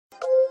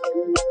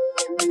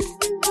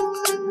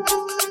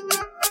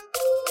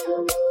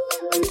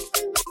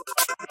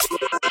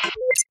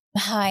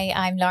Hi,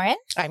 I'm Lauren.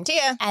 I'm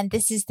Tia. And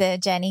this is the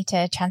Journey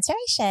to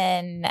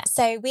Transformation.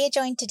 So we are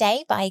joined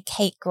today by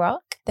Kate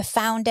Groch, the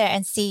founder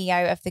and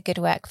CEO of the Good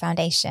Work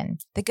Foundation.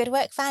 The Good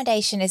Work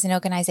Foundation is an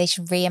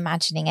organization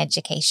reimagining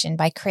education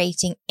by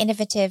creating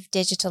innovative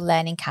digital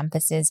learning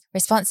campuses,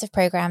 responsive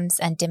programs,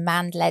 and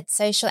demand-led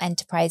social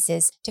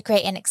enterprises to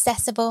create an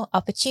accessible,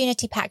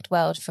 opportunity-packed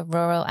world for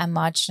rural and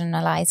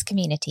marginalized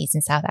communities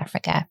in South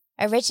Africa.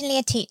 Originally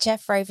a teacher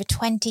for over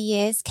 20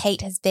 years, Kate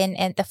has been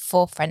at the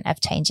forefront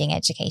of changing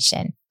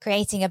education,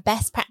 creating a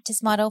best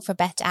practice model for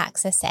better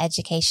access to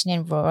education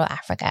in rural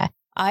Africa.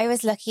 I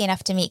was lucky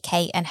enough to meet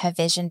Kate and her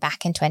vision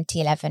back in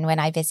 2011 when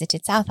I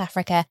visited South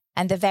Africa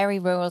and the very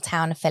rural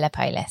town of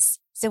Philippolis.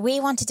 So we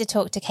wanted to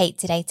talk to Kate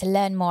today to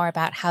learn more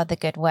about how the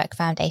Good Work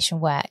Foundation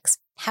works,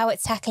 how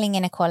it's tackling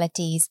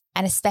inequalities,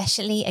 and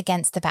especially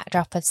against the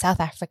backdrop of South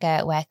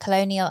Africa where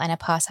colonial and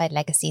apartheid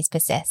legacies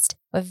persist.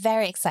 We're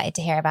very excited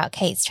to hear about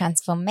Kate's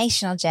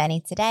transformational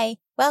journey today.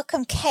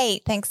 Welcome,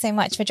 Kate. Thanks so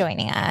much for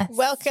joining us.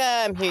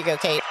 Welcome. Here you go,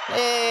 Kate.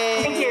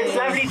 Hey. Thank you. It's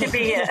lovely to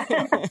be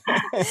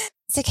here.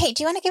 So, Kate,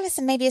 do you want to give us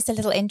maybe just a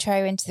little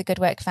intro into the Good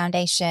Work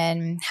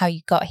Foundation, how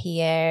you got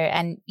here?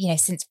 And,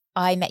 since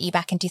I met you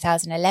back in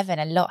 2011,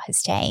 a lot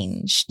has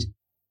changed.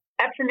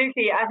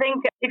 Absolutely. I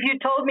think if you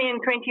told me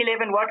in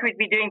 2011 what we'd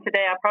be doing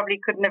today, I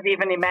probably couldn't have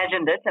even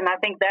imagined it. And I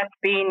think that's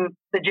been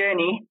the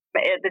journey.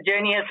 The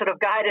journey has sort of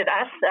guided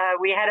us.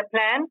 We had a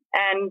plan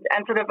and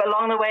sort of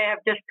along the way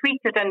have just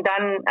tweaked it and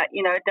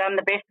done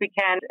the best we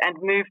can and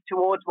moved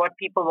towards what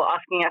people were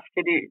asking us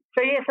to do.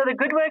 So the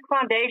Good Work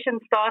Foundation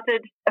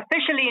started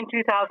officially in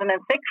 2006.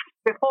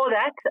 Before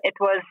that, it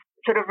was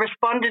sort of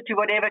responded to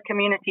whatever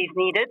communities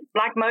needed.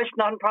 Like most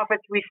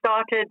nonprofits, we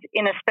started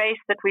in a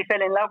space that we fell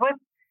in love with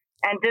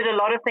and did a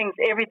lot of things,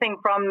 everything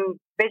from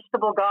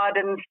vegetable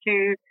gardens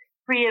to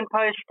pre and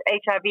post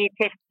HIV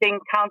testing,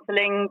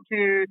 counseling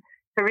to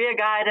career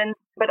guidance.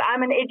 But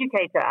I'm an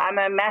educator.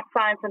 I'm a math,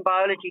 science, and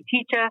biology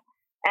teacher.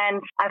 And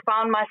I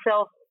found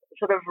myself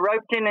sort of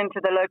roped into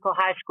the local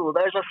high school.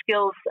 Those are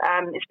skills,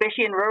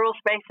 especially in rural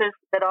spaces,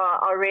 that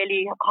are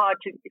really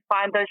hard to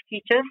find those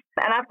teachers.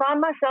 And I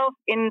found myself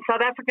in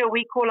South Africa,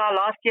 we call our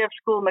last year of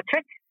school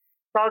matric.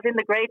 So I was in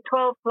the grade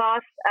 12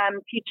 class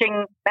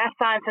teaching math,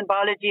 science, and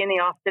biology in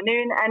the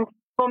afternoon. And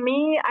for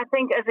me, I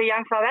think as a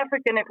young South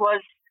African, it was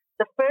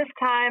the first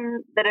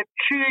time that it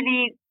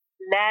truly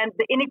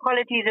the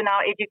inequalities in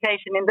our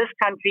education in this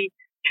country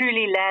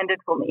truly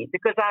landed for me,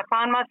 because I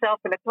found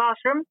myself in a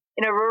classroom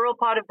in a rural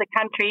part of the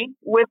country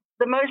with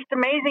the most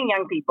amazing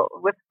young people,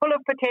 full of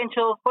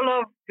potential, full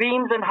of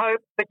dreams and hope,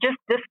 but just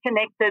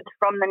disconnected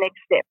from the next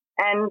step.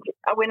 And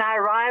when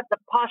I arrived, the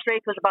pass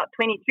rate was about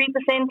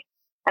 23%.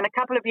 And a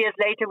couple of years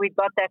later, we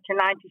got that to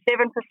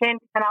 97%.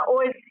 And I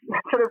always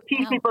sort of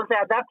tease people and say,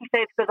 I'd love to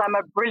say it's because I'm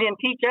a brilliant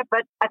teacher.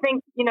 But I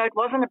think, it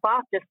wasn't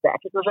about just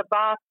that. It was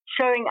about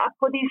showing up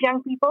for these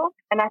young people.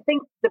 And I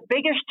think the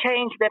biggest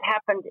change that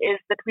happened is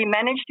that we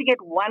managed to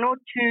get one or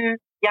two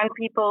young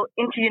people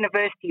into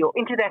university or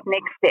into that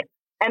next step.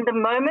 And the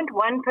moment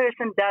one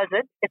person does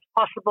it, it's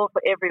possible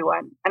for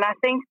everyone. And I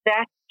think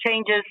that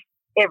changes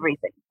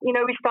everything.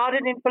 We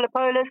started in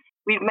Philippolis.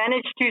 We've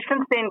managed to,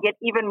 since then, get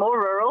even more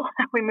rural.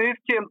 We moved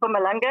to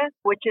Mpumalanga,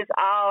 which is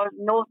our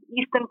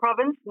northeastern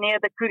province near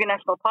the Kruger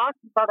National Park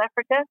in South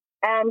Africa.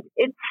 And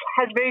it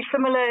has very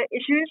similar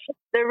issues.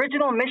 The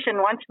original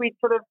mission, once we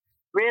sort of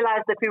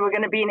realized that we were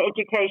going to be in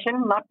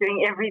education, not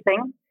doing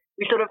everything,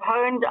 we sort of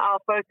honed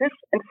our focus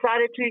and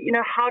decided to,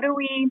 how do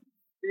we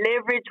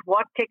leverage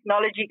what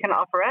technology can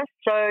offer us?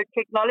 So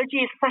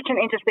technology is such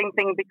an interesting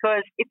thing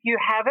because if you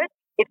have it,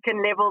 it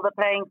can level the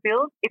playing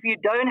field. If you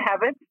don't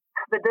have it,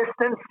 the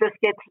distance just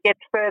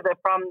gets further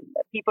from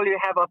people who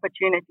have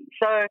opportunity.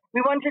 So we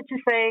wanted to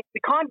say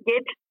we can't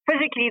get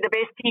physically the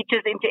best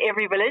teachers into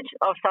every village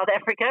of South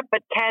Africa,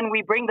 but can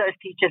we bring those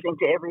teachers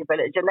into every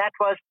village? And that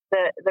was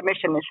the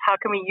mission, is how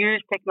can we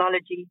use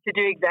technology to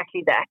do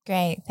exactly that?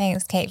 Great.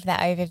 Thanks, Kate, for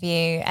that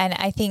overview. And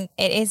I think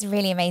it is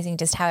really amazing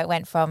just how it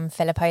went from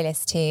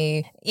Philippolis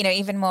to,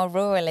 even more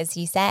rural, as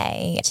you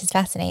say, which is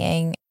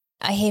fascinating.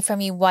 I hear from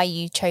you why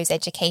you chose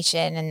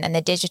education and the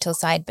digital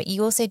side, but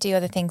you also do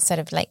other things sort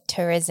of like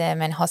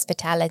tourism and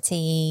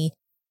hospitality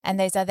and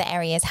those other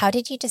areas. How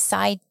did you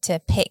decide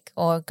to pick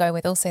or go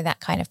with also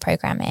that kind of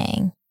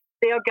programming?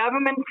 There are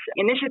government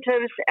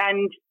initiatives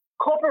and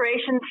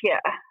corporations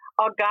here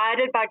are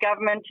guided by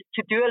government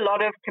to do a lot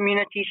of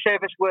community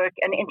service work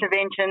and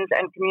interventions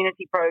and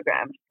community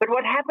programs. But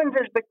what happens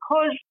is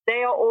because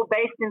they are all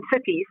based in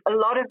cities, a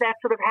lot of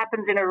that sort of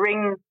happens in a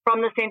ring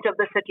from the center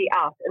of the city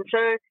out. And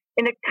so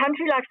in a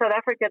country like South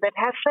Africa that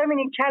has so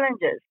many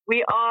challenges,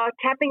 we are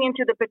tapping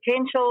into the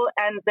potential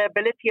and the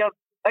ability of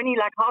only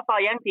like half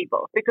our young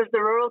people because the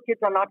rural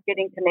kids are not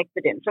getting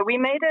connected in. So we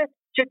made a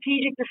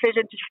strategic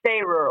decision to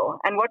stay rural.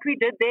 And what we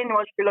did then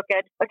was to look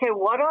at, okay,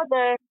 what are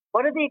the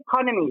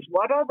economies?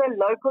 What are the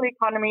local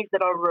economies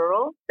that are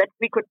rural that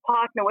we could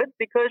partner with?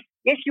 Because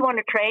yes, you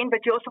want to train,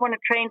 but you also want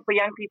to train for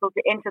young people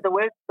to enter the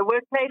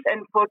workplace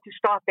and to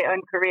start their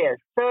own careers.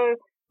 So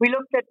We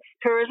looked at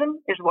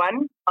tourism is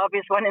one,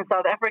 obvious one in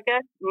South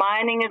Africa.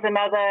 Mining is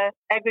another,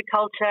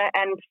 agriculture,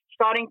 and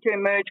starting to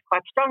emerge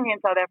quite strongly in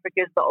South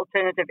Africa is the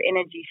alternative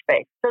energy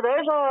space. So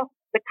those are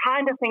the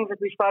kind of things that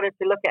we started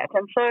to look at.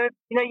 And so,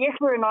 yes,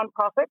 we're a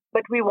nonprofit,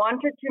 but we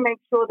wanted to make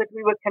sure that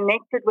we were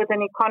connected with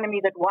an economy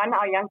that, one,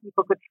 our young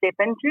people could step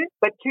into,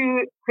 but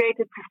two,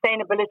 created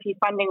sustainability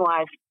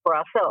funding-wise for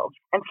ourselves.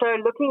 And so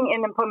looking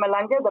in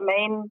Mpumalanga, the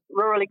main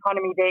rural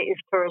economy there is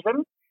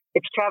tourism.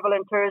 It's travel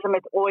and tourism.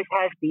 It always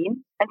has been.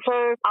 And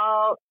so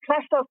our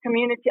cluster of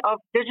community of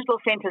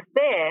digital centers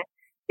there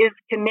is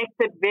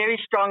connected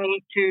very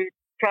strongly to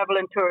travel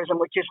and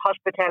tourism, which is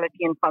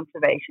hospitality and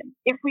conservation.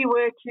 If we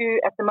were to,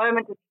 at the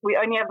moment, we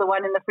only have the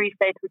one in the Free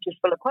State, which is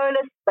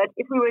Philippolis, but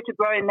if we were to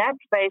grow in that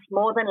space,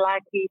 more than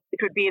likely it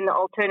would be in the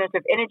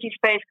alternative energy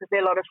space because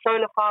there are a lot of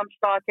solar farms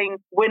starting,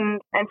 wind,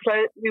 and so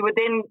we would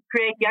then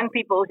create young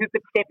people who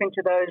could step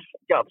into those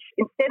jobs.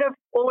 Instead of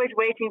always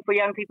waiting for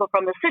young people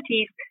from the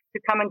cities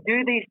to come and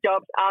do these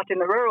jobs out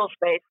in the rural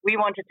space, we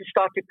wanted to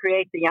start to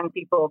create the young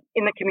people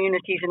in the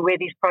communities and where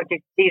these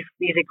projects, these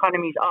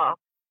economies are.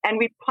 And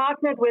we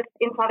partnered with,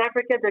 in South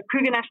Africa, the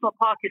Kruger National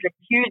Park is a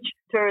huge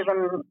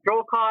tourism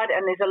draw card,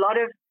 and there's a lot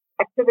of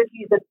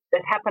activities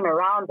that happen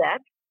around that.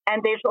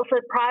 And there's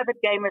also private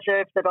game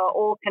reserves that are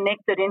all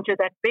connected into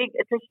that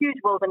it's a huge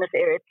wilderness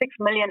area, 6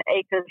 million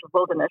acres of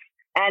wilderness.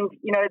 And,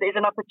 there's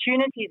an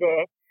opportunity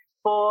there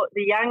for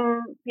the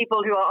young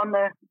people who are on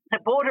the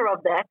border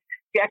of that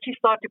to actually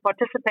start to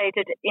participate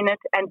in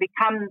it and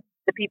become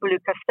the people who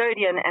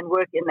custodian and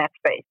work in that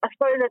space. I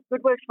suppose that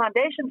Good Works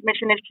Foundation's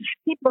mission is to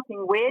keep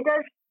looking, where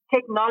does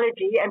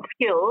technology and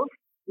skills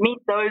meet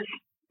those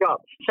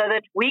jobs so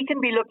that we can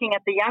be looking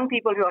at the young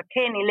people who are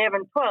 10,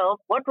 11, 12,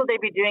 what will they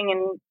be doing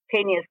in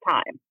 10 years'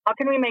 time? How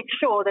can we make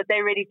sure that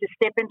they're ready to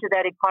step into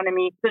that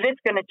economy? Because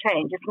it's going to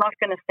change. It's not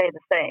going to stay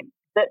the same.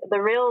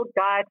 The real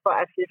guide for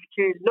us is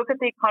to look at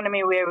the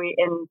economy where we're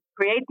in,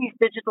 create these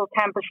digital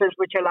campuses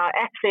which allow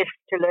access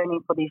to learning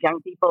for these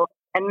young people,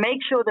 and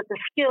make sure that the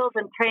skills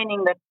and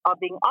training that are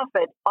being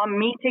offered are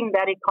meeting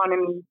that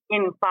economy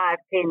in 5,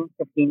 10,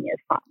 15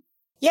 years' time.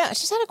 Yeah, I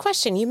just had a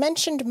question. You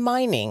mentioned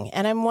mining,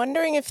 and I'm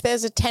wondering if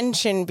there's a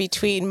tension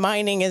between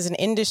mining as an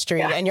industry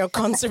and your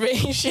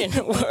conservation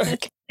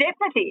work.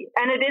 Definitely.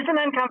 And it is an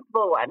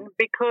uncomfortable one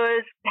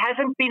because it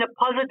hasn't been a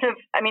positive,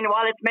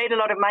 while it's made a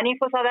lot of money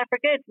for South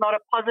Africa, it's not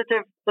a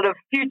positive sort of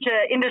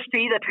future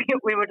industry that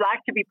we would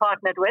like to be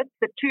partnered with.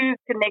 The two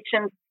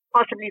connections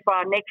possibly for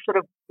our next sort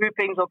of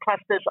groupings or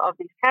clusters of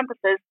these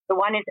campuses, the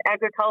one is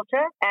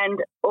agriculture. And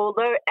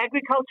although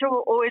agriculture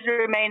will always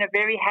remain a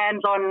very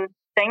hands-on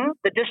thing,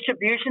 the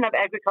distribution of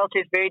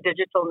agriculture is very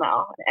digital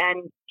now.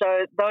 And so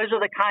those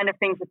are the kind of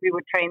things that we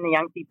would train the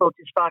young people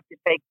to start to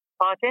take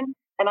part in.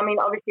 And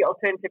obviously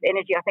alternative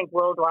energy, I think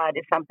worldwide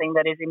is something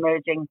that is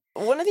emerging.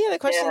 One of the other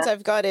questions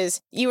I've got is,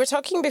 you were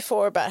talking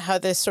before about how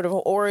this sort of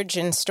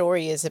origin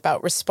story is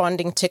about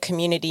responding to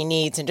community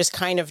needs and just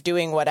kind of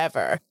doing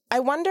whatever.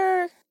 I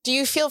wonder, do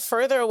you feel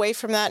further away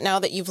from that now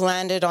that you've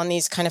landed on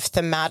these kind of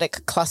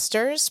thematic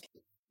clusters?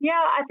 Yeah,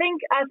 I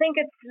think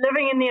it's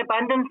living in the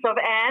abundance of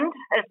and,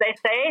 as they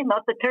say,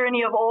 not the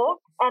tyranny of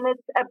all. And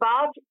it's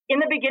about, in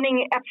the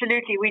beginning,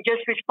 absolutely, we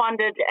just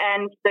responded,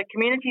 and the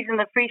communities in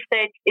the Free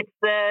State, it's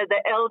the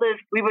elders,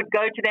 we would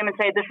go to them and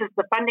say, this is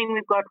the funding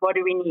we've got, what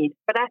do we need?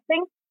 But I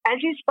think as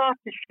you start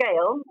to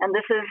scale, and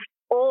this is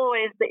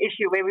always the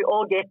issue where we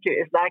all get to,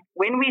 is like,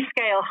 when we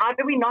scale, how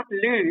do we not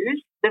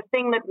lose the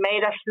thing that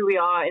made us who we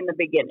are in the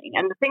beginning?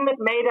 And the thing that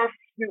made us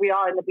who we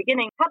are in the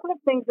beginning, a couple of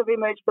things have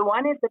emerged. The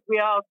one is that we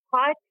are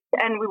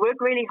and we work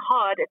really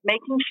hard at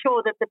making sure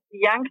that the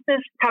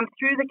youngsters come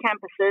through the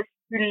campuses,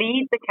 who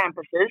lead the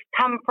campuses,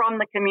 come from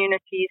the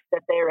communities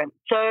that they're in.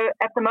 So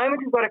at the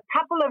moment, we've got a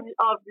couple of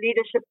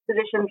leadership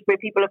positions where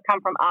people have come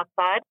from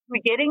outside.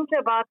 We're getting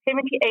to about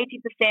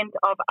 70-80%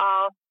 of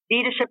our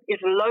leadership is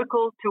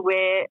local to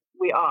where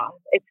we are.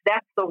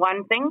 That's the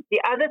one thing. The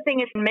other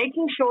thing is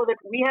making sure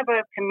that we have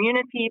a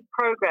community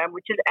program,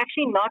 which is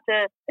actually not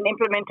an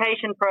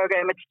implementation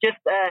program. It's just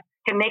a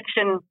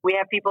connection. We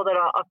have people that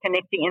are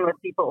connecting in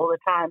with people all the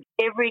time.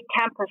 Every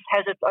campus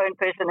has its own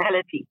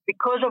personality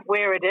because of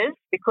where it is,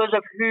 because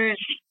of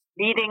who's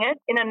leading it.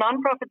 In a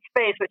nonprofit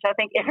space, which I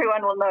think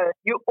everyone will know,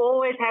 you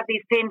always have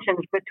these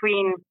tensions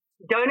between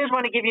donors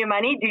want to give you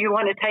money. Do you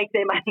want to take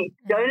their money?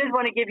 Donors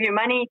want to give you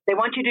money. They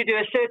want you to do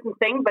a certain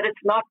thing, but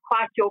it's not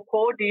quite your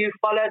core. Do you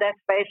follow that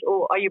space,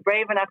 or are you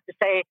brave enough to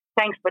say,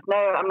 thanks, but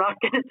no, I'm not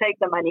going to take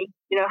the money?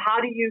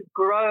 How do you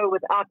grow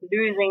without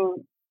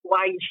losing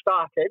why you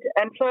started?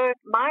 And so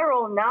my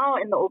role now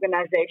in the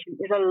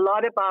organization is a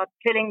lot about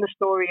telling the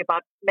story,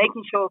 about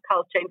making sure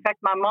culture. In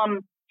fact, my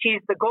mom, she's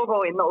the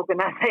gogo in the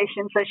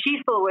organization, so she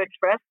still works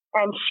for us.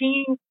 And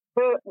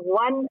her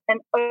one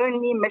and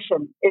only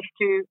mission is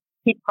to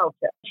keep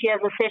culture. She has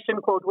a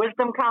session called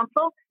Wisdom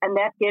Council, and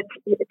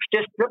it's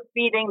just drip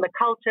feeding the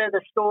culture,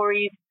 the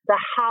stories, the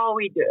how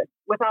we do it.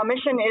 With our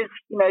mission is,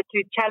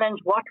 to challenge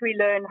what we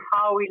learn,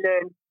 how we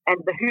learn, and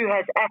the who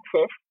has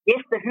access.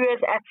 Yes, the who has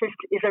access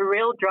is a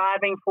real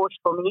driving force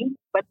for me,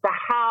 but the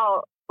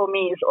how for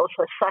me is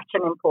also such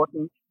an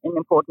important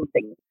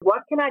thing.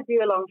 What can I do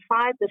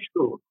alongside the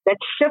school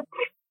that shifts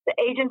the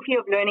agency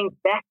of learning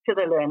back to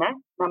the learner,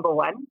 number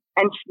one,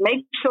 and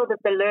make sure that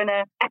the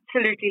learner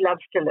absolutely loves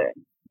to learn?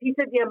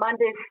 Peter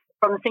Diamandis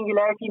from the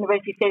Singularity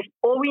University says,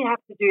 all we have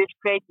to do is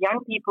create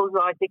young people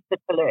who are addicted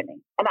to learning.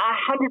 And I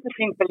 100%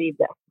 believe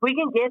that. We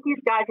can get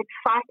these guys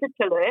excited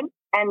to learn,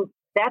 and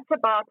that's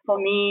about, for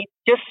me,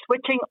 just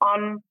switching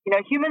on.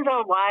 Humans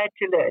are wired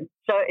to learn.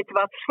 So it's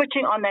about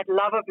switching on that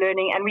love of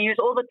learning, and we use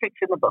all the tricks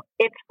in the book.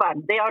 It's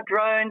fun. There are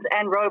drones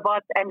and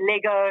robots and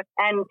Lego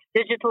and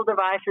digital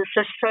devices.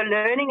 So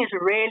learning is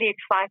really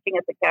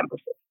exciting at the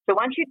campuses. So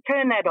once you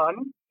turn that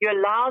on, you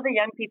allow the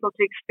young people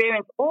to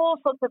experience all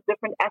sorts of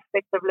different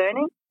aspects of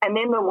learning. And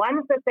then the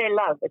ones that they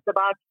love, it's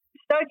about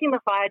stoking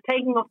the fire,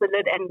 taking off the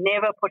lid, and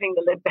never putting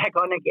the lid back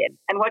on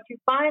again. And what you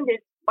find is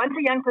once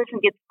a young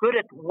person gets good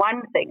at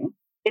one thing,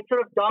 it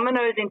sort of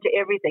dominoes into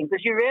everything,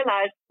 because you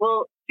realize,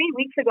 well, 3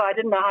 weeks ago, I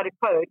didn't know how to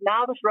code.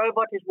 Now this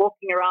robot is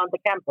walking around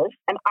the campus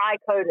and I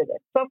coded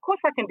it. So of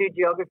course I can do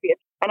geography.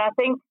 And I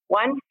think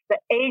once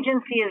the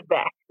agency is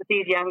back with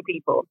these young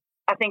people,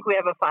 I think we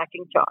have a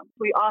fighting chance.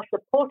 We are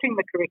supporting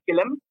the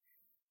curriculum,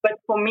 but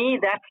for me,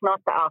 that's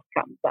not the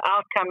outcome. The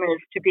outcome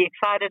is to be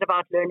excited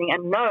about learning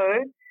and know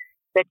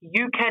that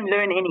you can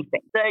learn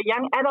anything. The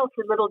young adults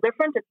is a little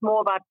different. It's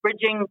more about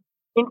bridging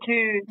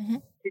into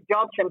to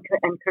jobs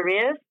and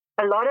careers.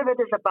 A lot of it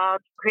is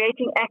about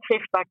creating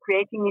access by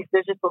creating these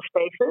digital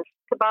spaces.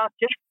 It's about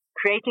just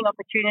creating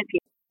opportunity.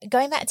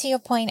 Going back to your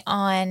point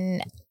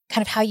on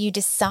kind of how you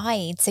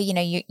decide. So,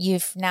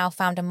 you've now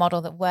found a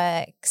model that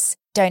works.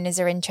 Donors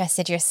are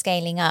interested, you're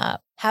scaling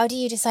up. How do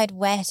you decide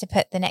where to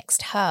put the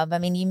next hub? I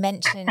mean, you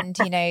mentioned,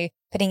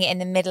 putting it in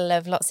the middle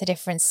of lots of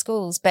different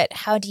schools, but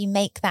how do you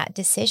make that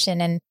decision?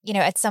 And,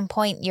 at some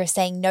point you're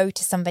saying no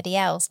to somebody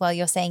else while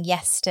you're saying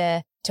yes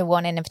to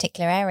one in a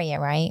particular area,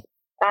 right?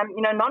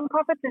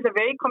 Nonprofits is a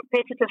very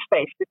competitive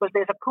space because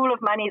there's a pool of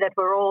money that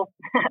we're all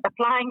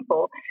applying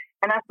for.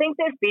 And I think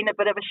there's been a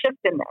bit of a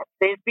shift in that.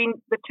 There's been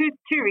the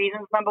two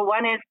reasons. Number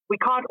one is we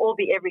can't all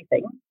be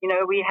everything.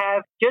 We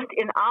have just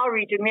in our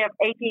region, we have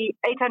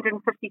 850,000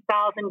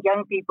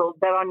 young people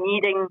that are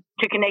needing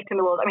to connect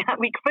in the world. I mean,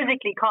 we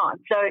physically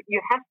can't. So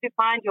you have to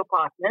find your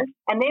partners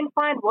and then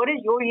find what is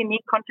your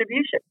unique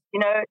contribution.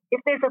 If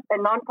there's a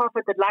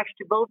nonprofit that likes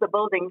to build the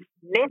buildings,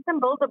 let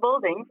them build the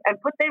buildings and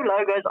put their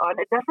logos on.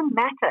 It doesn't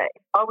matter.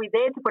 Are we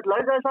there to put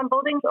logos on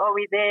buildings? Or are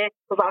we there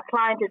because our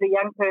client is a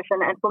young person?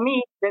 And for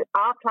me,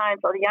 our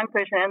clients are the young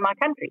person in my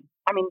country.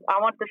 I mean, I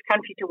want this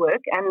country to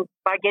work. And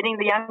by getting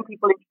the young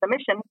people into the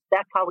mission,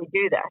 that's how we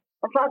do that.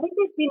 And so I think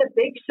there's been a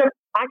big shift.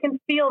 I can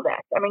feel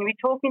that. I mean,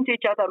 we're talking to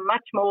each other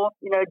much more.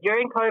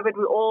 During COVID,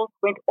 we all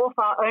went off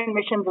our own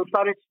missions and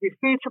started to do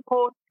food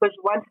support because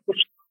once the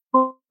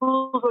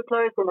schools were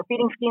closed and the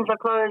feeding schemes are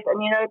closed.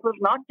 And, it was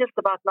not just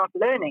about not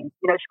learning.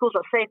 Schools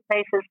are safe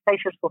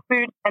places for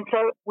food. And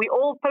so we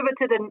all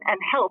pivoted and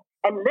helped.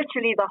 And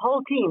literally the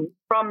whole team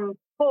from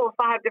 4 or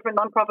 5 different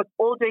nonprofits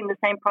all doing the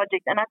same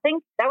project. And I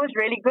think that was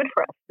really good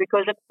for us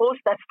because it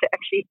forced us to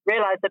actually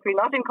realize that we're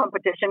not in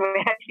competition.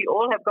 We actually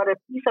all have got a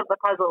piece of the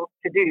puzzle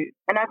to do.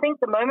 And I think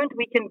the moment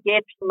we can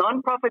get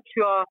nonprofits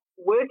who are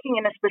working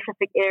in a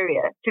specific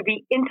area to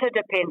be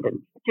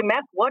interdependent, to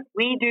map what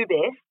we do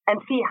best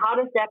and see how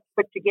does that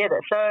fit together.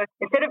 So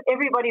instead of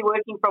everybody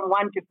working from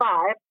 1 to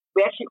 5,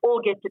 we actually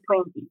all get to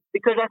 20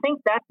 because I think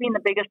that's been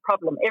the biggest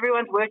problem.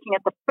 Everyone's working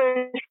at the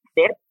first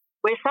step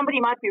where somebody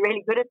might be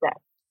really good at that.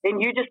 Then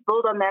you just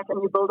build on that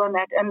and you build on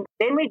that. And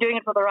then we're doing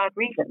it for the right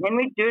reason. Then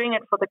we're doing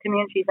it for the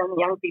communities and the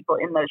young people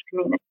in those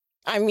communities.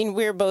 I mean,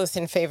 we're both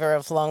in favor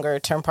of longer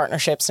term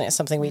partnerships, and it's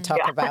something we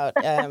talk about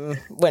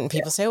when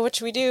people say, what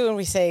should we do? And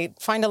we say,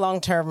 find a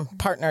long-term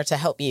partner to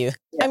help you.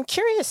 Yeah. I'm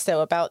curious,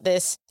 though, about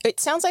this. It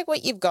sounds like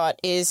what you've got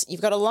is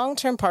you've got a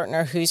long-term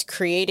partner who's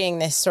creating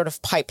this sort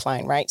of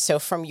pipeline, right? So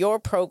from your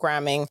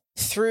programming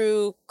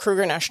through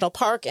Kruger National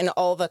Park and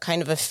all the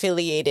kind of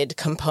affiliated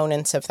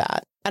components of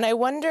that. And I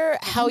wonder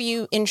how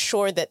you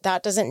ensure that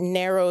that doesn't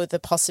narrow the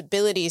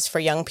possibilities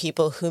for young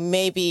people who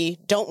maybe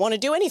don't want to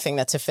do anything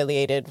that's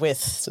affiliated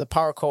with the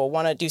park or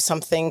want to do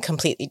something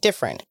completely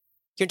different.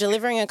 You're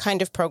delivering a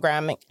kind of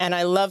programming, and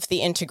I love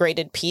the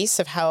integrated piece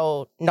of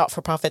how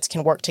not-for-profits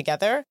can work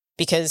together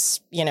because,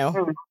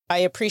 I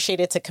appreciate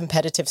it's a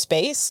competitive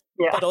space,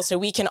 but also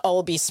we can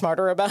all be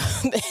smarter about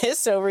this.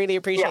 So really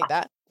appreciate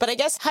that. But I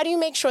guess, how do you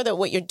make sure that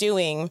what you're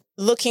doing,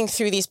 looking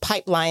through these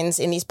pipelines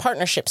in these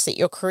partnerships that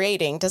you're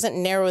creating, doesn't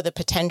narrow the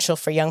potential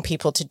for young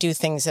people to do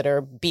things that are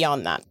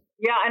beyond that?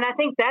 Yeah, and I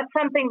think that's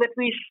something that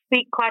we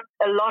speak quite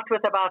a lot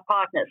with about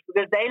partners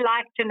because they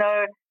like to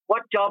know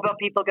what job are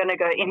people going to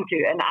go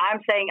into? And I'm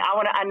saying I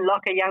want to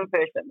unlock a young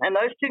person. And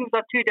those things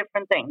are two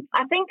different things.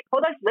 I think for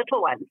those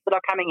little ones that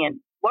are coming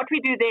in, what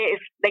we do there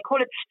is they call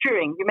it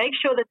stewing. You make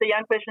sure that the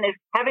young person is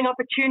having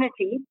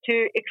opportunity to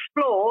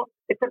explore.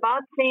 It's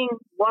about seeing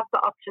what the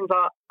options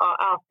are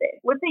out there.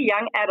 With the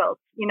young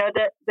adults,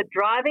 the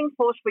driving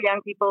force for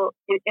young people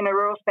in a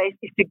rural space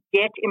is to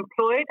get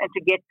employed and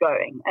to get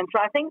going. And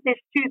so I think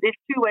there's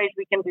two ways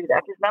we can do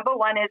that. Number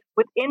one is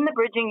within the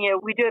bridging year,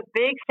 we do a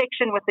big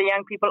section with the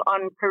young people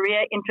on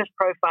career interest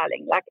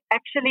profiling. Like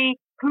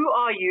actually, who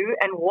are you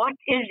and what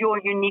is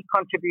your unique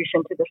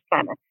contribution to this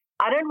planet?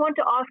 I don't want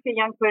to ask a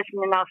young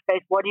person in our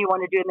space, what do you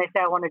want to do? And they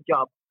say, I want a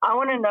job. I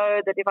want to know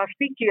that if I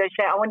speak to you, I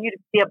say, I want you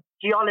to be a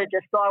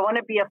geologist, or I want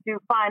to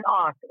do fine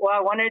art, or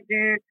I want to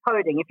do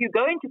coding. If you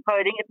go into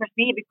coding, it must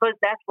be because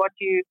that's what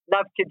you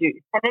love to do.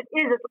 And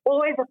it's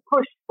always a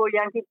push for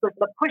young people.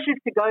 The push is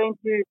to go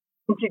into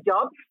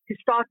jobs, to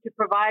start to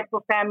provide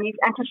for families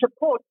and to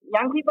support.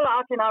 Young people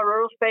out in our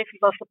rural spaces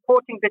are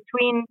supporting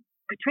between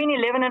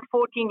 11 and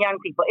 14 young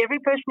people.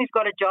 Every person who's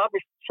got a job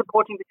is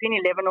supporting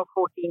between 11 or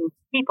 14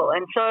 people.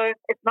 And so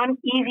it's not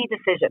an easy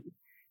decision.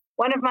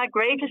 One of my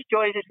greatest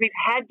joys is we've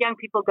had young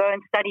people go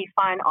and study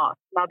fine art.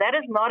 Now, that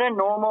is not a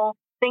normal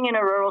thing in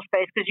a rural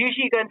space, because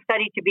usually you go and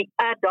study to be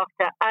a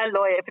doctor, a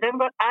lawyer. If it hasn't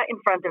got a in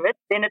front of it,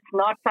 then it's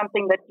not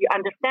something that you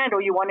understand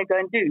or you want to go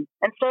and do.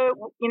 And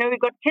so,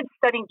 we've got kids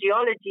studying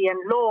geology and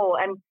law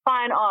and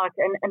fine art.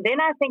 And then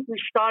I think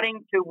we're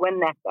starting to win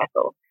that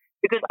battle.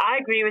 Because I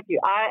agree with you.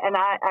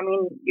 I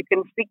mean, you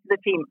can speak to the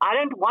team. I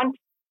don't want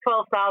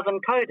 12,000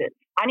 coders.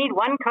 I need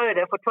one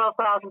coder for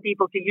 12,000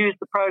 people to use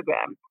the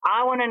program.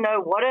 I want to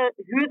know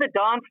who the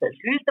dancers,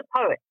 who's the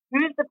poet,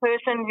 who's the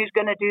person who's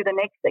going to do the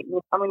next thing.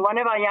 I mean, one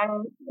of our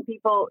young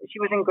people,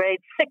 she was in grade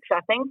 6,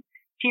 I think.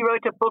 She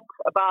wrote a book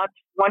about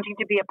wanting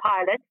to be a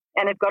pilot,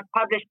 and it got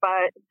published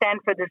by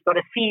Stanford. It's got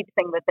a seed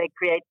thing that they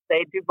create.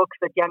 They do books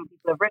that young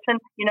people have written,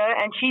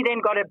 and she then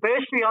got a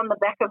bursary on the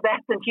back of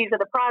that, and she's at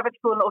a private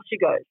school, and off she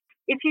goes.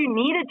 If you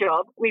need a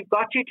job, we've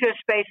got you to a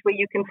space where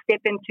you can step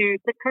into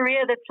the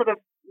career that's sort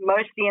of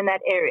mostly in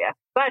that area.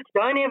 But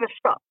don't ever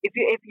stop. If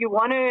you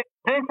want to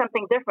learn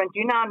something different,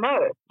 you now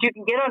know. You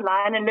can get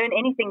online and learn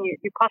anything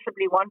you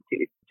possibly want to.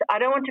 So I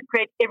don't want to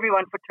create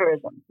everyone for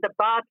tourism. It's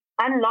about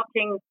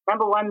unlocking,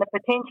 number one, the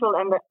potential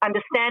and the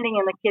understanding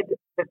in the kid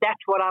that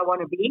that's what I want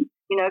to be,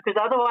 because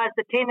otherwise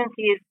the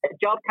tendency is a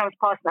job comes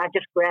past and I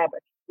just grab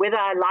it, whether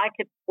I like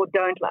it or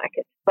don't like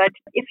it. But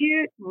if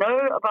you know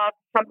about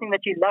something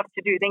that you love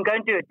to do, then go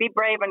and do it. Be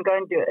brave and go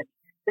and do it.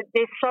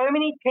 There's so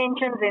many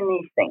tensions in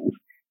these things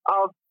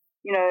of,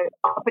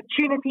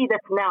 opportunity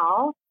that's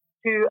now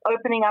to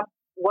opening up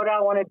what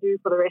I want to do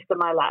for the rest of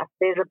my life.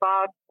 There's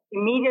about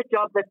immediate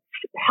job that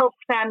helps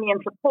family and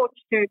supports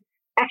to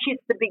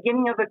actually it's the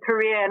beginning of a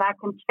career and I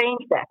can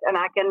change that and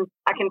I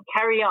can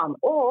carry on.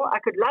 Or I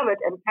could love it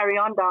and carry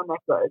on down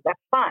that road. That's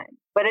fine.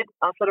 But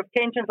our sort of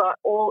tensions are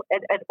all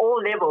at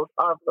all levels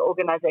of the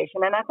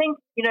organization. And I think,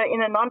 in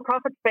a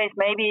nonprofit space,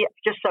 maybe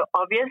it's just so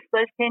obvious,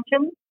 those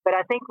tensions. But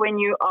I think when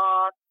you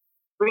are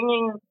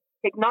bringing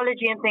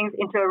technology and things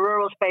into a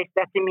rural space,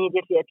 that's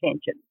immediately a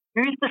tension.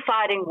 Who's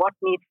deciding what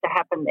needs to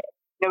happen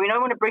there? We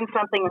don't want to bring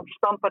something and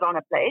stomp it on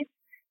a place.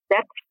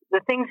 The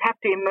things have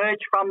to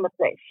emerge from the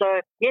place.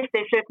 So yes,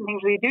 there's certain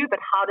things we do, but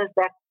how does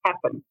that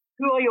happen?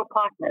 Who are your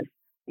partners?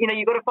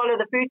 You've got to follow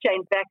the food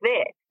chain back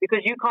there,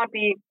 because you can't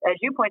be, as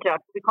you pointed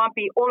out, we can't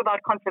be all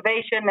about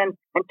conservation and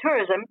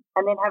tourism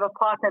and then have a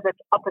partner that's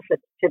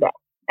opposite to that.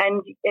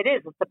 And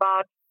it's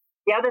about,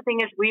 the other thing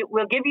is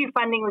we'll give you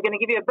funding, we're going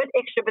to give you a bit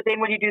extra, but then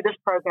will you do this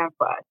program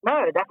for us?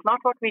 No, that's not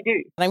what we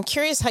do. I'm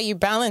curious how you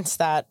balance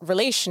that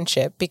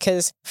relationship,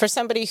 because for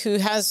somebody who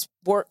has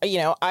work,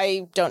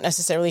 I don't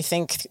necessarily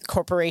think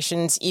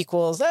corporations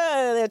equals,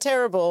 they're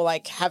terrible.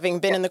 Like having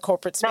been in the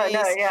corporate space,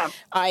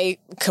 I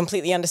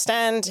completely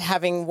understand,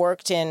 having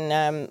worked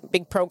in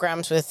big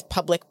programs with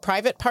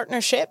public-private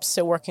partnerships,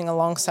 so working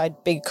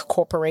alongside big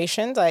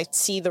corporations, I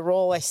see the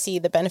role, I see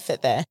the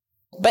benefit there.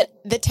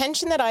 But the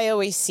tension that I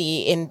always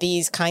see in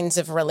these kinds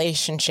of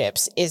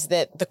relationships is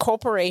that the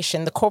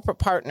corporation, the corporate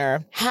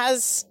partner,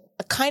 has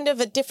a kind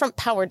of a different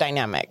power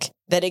dynamic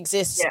that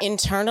exists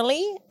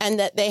internally and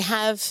that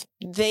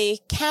they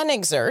can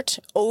exert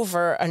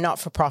over a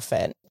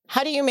not-for-profit.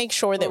 How do you make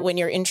sure that when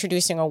you're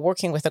introducing or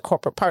working with a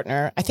corporate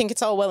partner, I think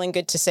it's all well and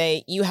good to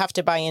say, you have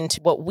to buy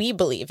into what we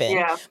believe in.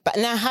 Yeah. But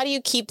now how do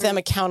you keep them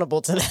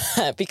accountable to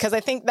that? Because I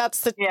think that's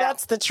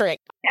the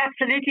trick.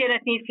 Absolutely. And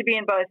it needs to be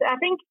in both. I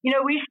think,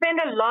 we spend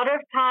a lot of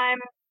time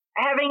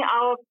having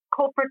our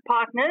corporate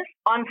partners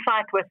on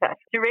site with us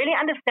to really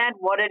understand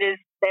what it is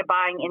they're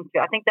buying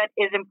into. I think that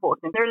is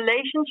important. The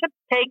relationships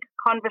take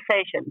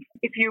conversations.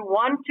 If you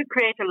want to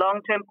create a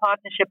long-term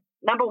partnership,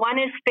 number one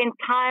is spend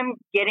time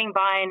getting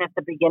buy-in at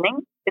the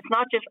beginning. It's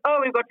not just,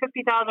 we've got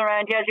 50,000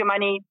 Rand, here's your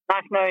money,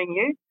 nice knowing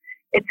you.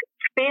 It's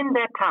spend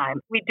that time.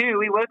 We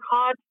work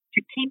hard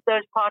to keep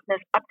those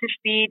partners up to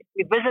speed.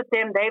 We visit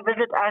them, they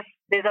visit us.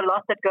 There's a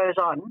lot that goes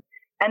on.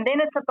 And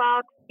then it's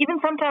about, even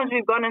sometimes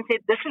we've gone and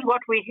said, this is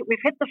what we've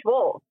hit this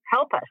wall,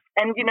 help us.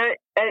 And,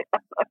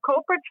 a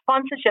corporate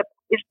sponsorship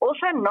is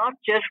also not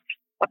just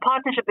a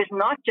partnership is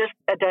not just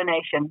a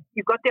donation.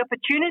 You've got the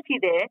opportunity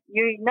there.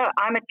 You know,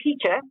 I'm a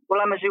teacher. Well,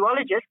 I'm a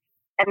zoologist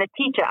and a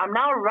teacher. I'm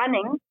now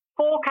running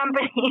 4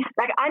 companies.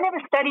 Like, I never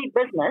studied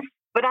business,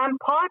 but I'm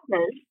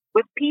partners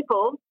with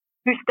people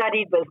who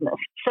studied business.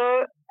 So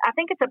I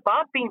think it's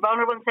about being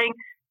vulnerable and saying,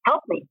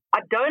 help me.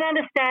 I don't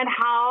understand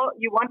how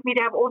you want me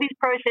to have all these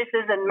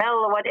processes and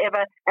mail or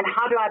whatever, and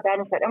how do I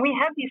balance that? And we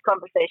have these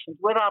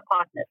conversations with our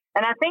partners.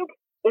 And I think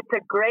it's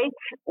a great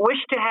wish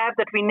to have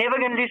that we're never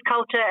going to lose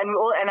culture. And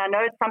I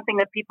know it's something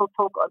that people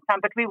talk on some,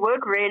 but we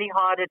work really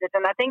hard at it.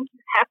 And I think you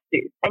have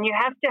to. And you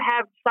have to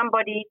have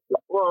somebody,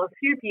 well, a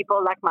few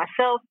people like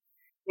myself,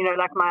 you know,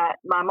 like my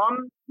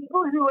mom,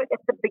 people who are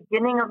at the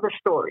beginning of the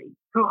story,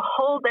 who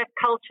hold that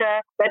culture,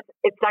 that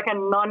it's like a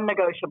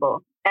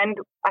non-negotiable. And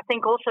I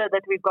think also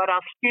that we've got our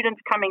students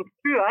coming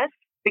through us,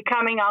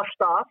 becoming our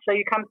staff. So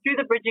you come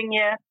through the bridging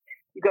year,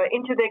 you go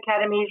into the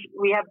academies.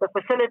 We have the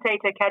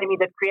Facilitator Academy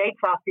that creates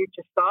our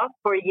future staff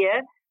for a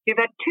year. You've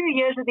had 2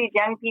 years of these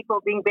young people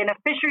being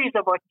beneficiaries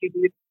of what you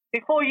do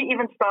before you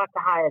even start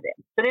to hire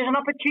them. So there's an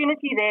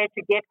opportunity there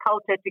to get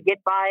culture, to get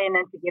buy-in,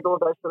 and to get all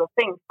those sort of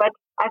things. But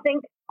I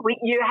think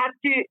you have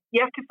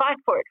to fight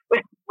for it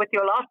with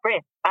your last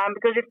breath,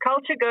 because if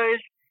culture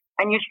goes,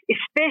 and you,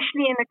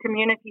 especially in a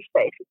community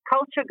space, if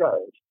culture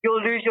goes,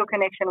 you'll lose your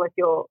connection with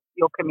your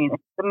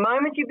community. The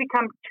moment you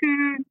become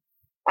too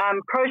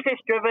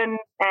process-driven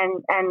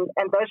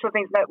and those sort of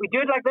things, that we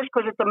do it like this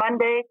because it's a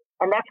Monday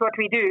and that's what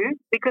we do,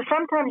 because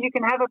sometimes you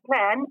can have a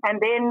plan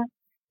and then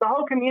the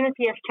whole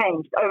community has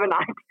changed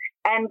overnight.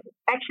 And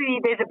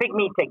actually, there's a big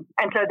meeting.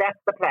 And so that's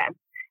the plan.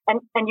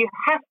 And you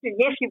have to,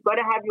 yes, you've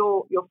got to have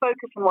your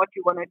focus on what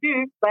you want to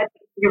do, but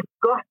you've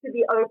got to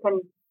be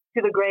open to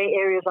the gray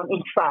areas on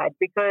each side.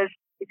 Because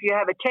if you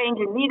have a change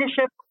in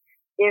leadership,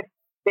 if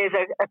there's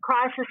a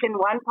crisis in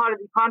one part of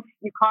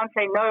you can't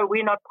say, no,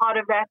 we're not part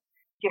of that.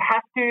 You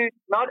have to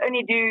not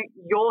only do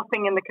your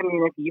thing in the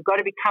community, you've got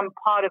to become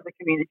part of the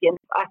community. And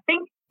I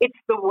think it's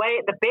the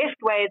best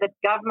way that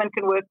government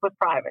can work with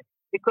private,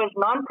 because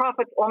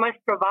nonprofits almost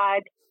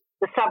provide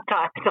the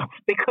subtitles,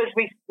 because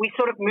we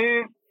sort of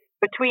move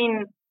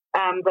between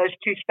those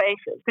two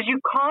spaces. Because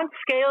you can't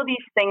scale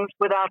these things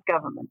without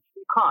government.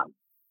 You can't.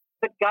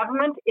 But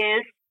government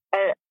is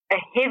a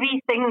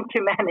heavy thing to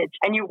manage,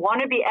 and you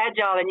want to be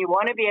agile and you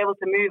want to be able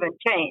to move and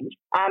change.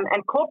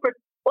 And corporate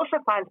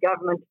also finds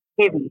government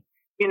heavy.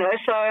 You know,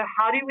 so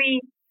how do we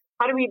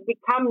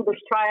become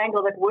this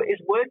triangle that is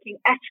working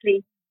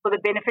actually for the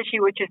beneficiary,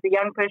 which is the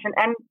young person,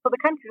 and for the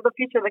country, the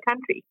future of the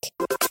country?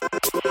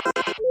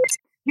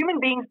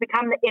 Human beings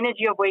become the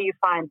energy of where you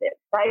find them.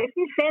 Now, if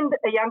you send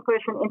a young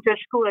person into a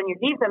school and you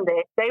leave them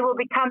there, they will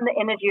become the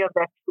energy of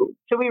that school.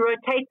 So we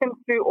rotate them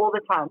through all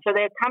the time. So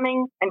they're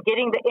coming and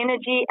getting the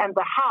energy and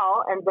the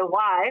how and the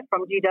why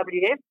from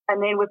GWF,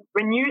 and then with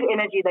renewed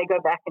energy, they go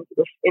back into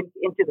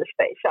the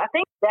space. So I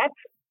think that's,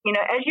 you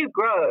know, as you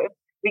grow,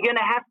 we're going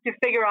to have to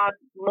figure out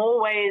more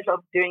ways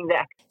of doing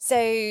that.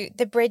 So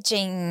the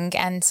bridging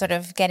and sort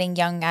of getting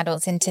young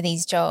adults into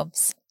these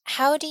jobs,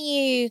 how do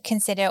you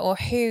consider, or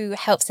who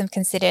helps them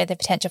consider, the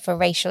potential for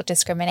racial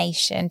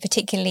discrimination,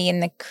 particularly in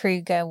the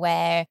Kruger,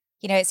 where,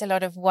 you know, it's a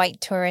lot of white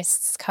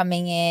tourists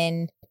coming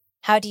in?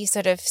 How do you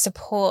sort of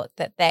support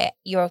that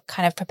you're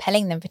kind of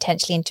propelling them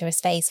potentially into a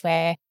space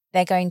where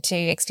they're going to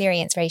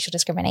experience racial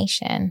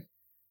discrimination?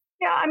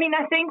 Yeah, I mean,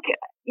 I think,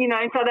 you know,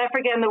 in South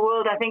Africa and the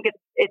world, I think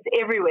it's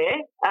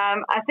everywhere.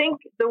 I think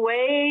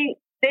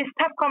there's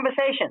tough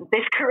conversations.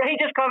 There's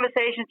courageous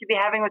conversations to be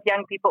having with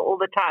young people all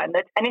the time.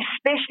 And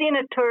especially in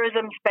a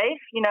tourism space,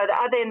 you know, the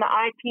other in the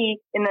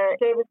IT, in the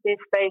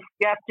service-based space,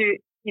 you have to,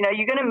 you know,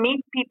 you're going to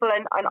meet people,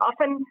 and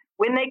often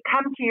when they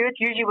come to you, it's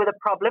usually with a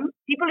problem.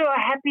 People who are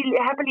happily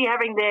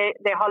having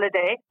their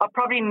holiday are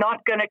probably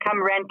not going to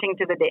come ranting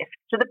to the desk.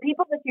 So the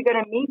people that you're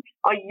going to meet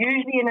are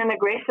usually in an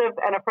aggressive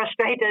and a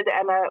frustrated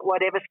and a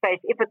whatever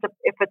space, if it's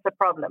a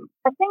problem.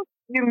 I think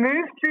you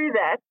move through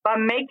that by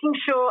making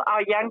sure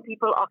our young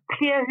people are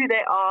clear who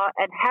they are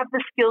and have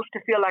the skills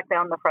to feel like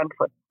they're on the front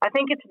foot. I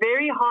think it's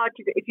very hard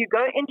to, if you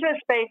go into a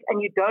space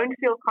and you don't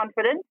feel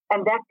confident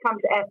and that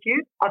comes at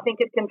you, I think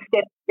it can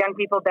step young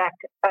people back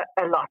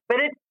a lot. But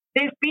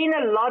there's been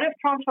a lot of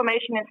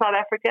transformation in South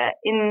Africa,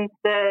 in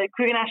the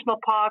Kruger National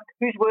Park,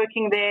 who's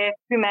working there,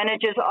 who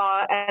managers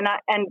are,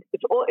 and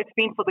it's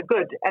been for the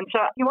good. And so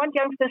you want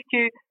youngsters to,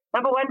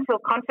 number one, feel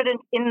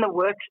confident in the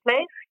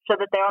workplace so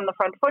that they're on the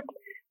front foot,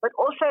 but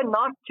also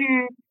not to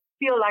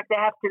feel like they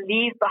have to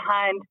leave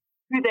behind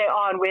who they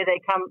are and where they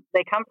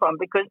come from,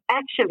 because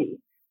actually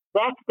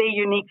that's their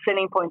unique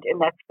selling point in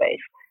that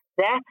space.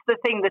 That's the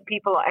thing that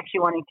people are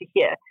actually wanting to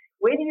hear.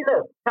 Where do you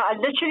live? So I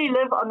literally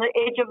live on the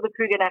edge of the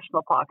Kruger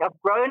National Park. I've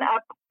grown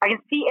up. I can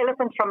see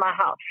elephants from my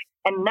house.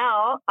 And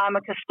now I'm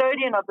a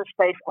custodian of the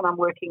space and I'm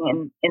working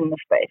in the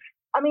space.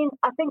 I mean,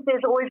 I think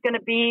there's always going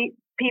to be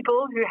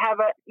people who have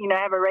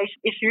a race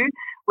issue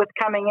with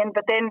coming in,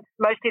 but then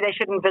mostly they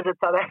shouldn't visit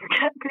South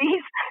Africa,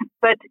 please.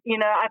 But, you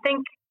know, I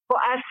think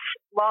for us,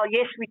 while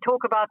yes, we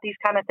talk about these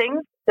kind of things,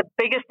 the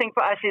biggest thing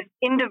for us is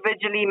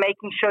individually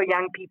making sure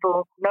young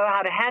people know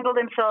how to handle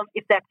themselves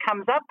if that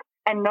comes up.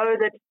 and know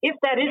that if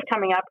that is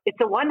coming up, it's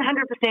a 100%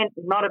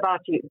 not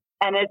about you.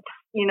 And it's,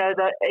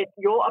 it's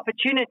your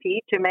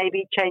opportunity to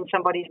maybe change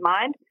somebody's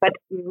mind, but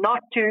not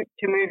to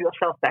move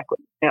yourself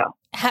backwards. Yeah.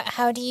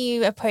 How do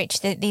you approach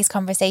these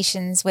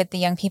conversations with the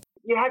young people?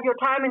 You have your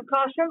time in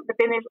classroom, but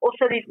then there's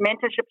also these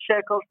mentorship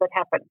circles that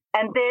happen.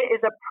 And there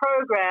is a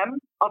program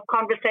of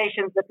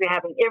conversations that we're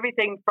having,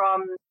 everything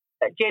from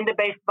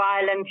gender-based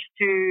violence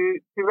to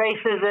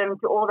racism,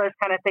 to all those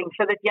kind of things,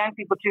 so that young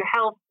people, to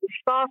help the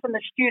staff and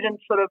the students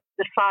sort of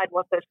decide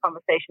what those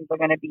conversations are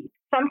going to be.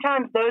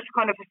 Sometimes those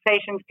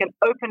conversations can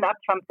open up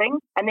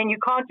something, and then you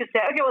can't just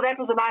say, okay, well, that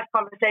was a nice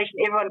conversation.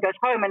 Everyone goes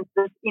home, and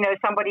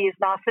somebody is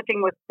now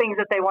sitting with things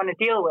that they want to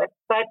deal with.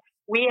 But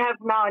we have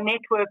now a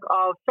network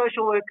of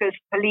social workers,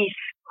 police,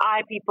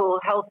 people,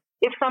 health.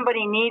 If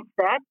somebody needs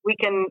that, we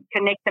can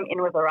connect them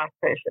in with the right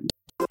person.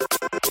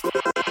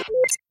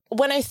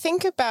 When I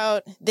think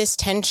about this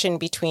tension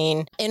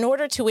between, in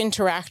order to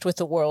interact with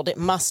the world, it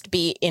must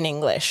be in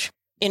English.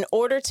 In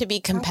order to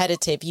be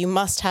competitive, you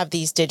must have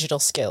these digital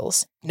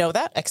skills. Know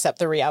that, accept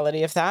the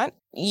reality of that.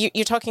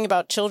 You're talking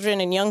about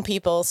children and young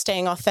people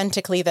staying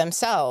authentically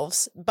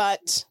themselves,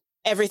 but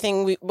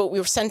everything,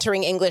 we're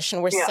centering English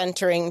and we're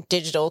centering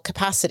digital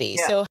capacity.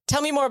 Yeah. So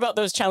tell me more about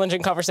those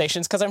challenging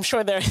conversations, because I'm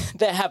sure they're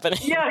happening.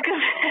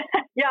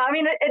 Yeah, I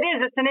mean, it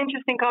is. It's an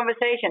interesting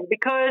conversation,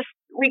 because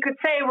we could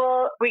say,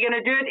 well, we're going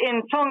to do it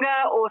in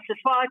Tonga or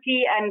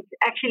Siswati, and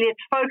actually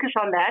let's focus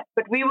on that.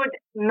 But we would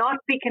not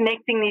be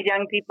connecting these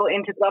young people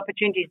into the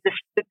opportunities.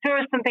 The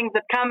tourists and things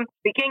that come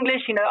speak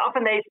English,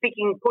 often they're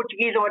speaking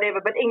Portuguese or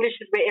whatever, but English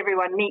is where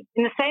everyone meets.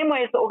 In the same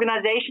way as the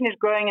organization is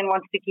growing and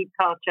wants to keep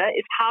culture,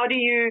 is how do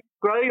you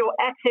grow your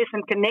access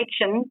and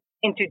connection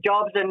into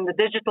jobs in the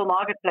digital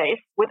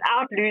marketplace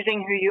without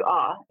losing who you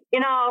are.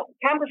 In our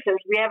campuses,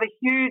 we have a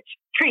huge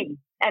tree,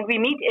 and we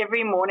meet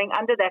every morning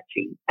under that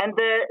tree. And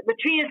the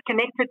tree is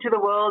connected to the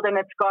world, and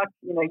it's got,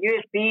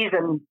 USBs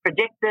and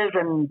projectors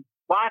and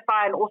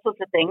Wi-Fi and all sorts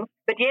of things.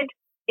 But yet,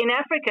 in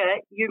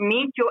Africa, you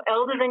meet your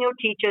elders and your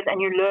teachers, and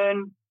you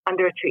learn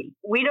under a tree.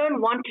 We don't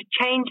want to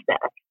change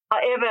that.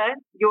 However,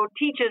 your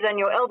teachers and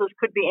your elders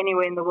could be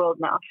anywhere in the world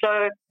now.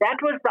 So that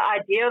was the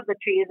idea of the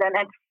trees, and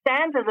it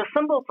stands as a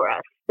symbol for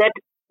us that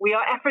we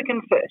are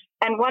African first.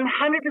 And 100%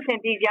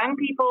 these young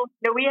people,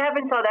 we have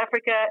in South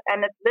Africa,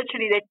 and it's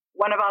literally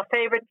one of our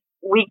favorite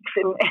weeks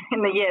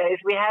in the year, is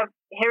we have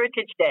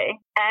Heritage Day.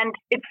 And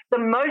it's the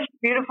most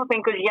beautiful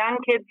thing, because young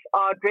kids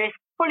are dressed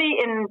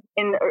fully in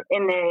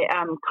their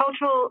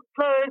cultural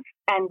clothes,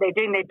 and they're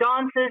doing their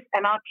dances.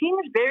 And our team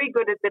is very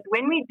good at that.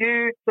 When we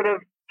do sort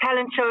of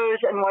talent shows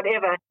and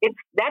whatever,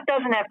 that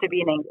doesn't have to be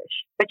in English.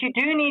 But you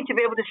do need to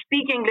be able to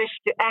speak English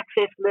to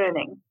access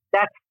learning.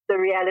 That's the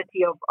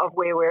reality of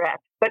where we're at.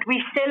 But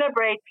we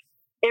celebrate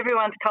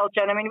everyone's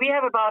culture. And I mean, we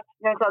have about,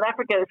 in South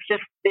Africa,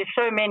 there's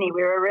so many.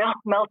 We're a real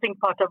melting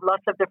pot of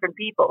lots of different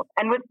people.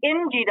 And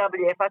within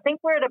GWF, I think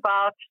we're at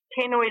about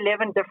 10 or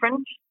 11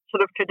 different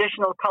sort of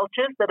traditional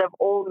cultures that have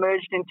all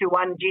merged into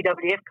one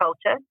GWF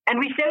culture, and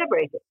we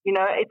celebrate it.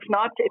 It's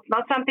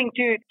not something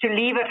to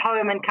leave at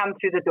home and come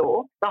through the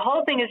door. The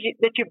whole thing is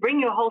that you bring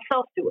your whole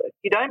self to work.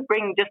 You don't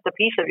bring just a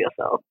piece of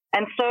yourself.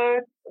 And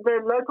so the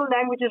local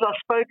languages are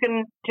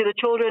spoken to the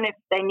children if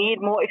they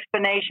need more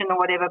explanation or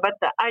whatever. But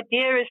the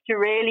idea is to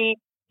really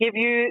give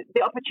you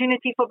the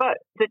opportunity for both.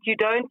 That you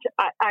don't,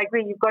 I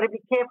agree, you've got to be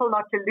careful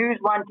not to lose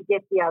one to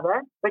get the other,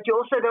 but you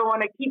also don't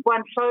want to keep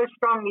one so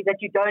strongly that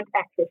you don't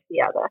access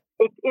the other.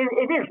 It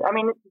is. I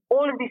mean,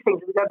 all of these things,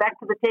 we go back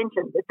to the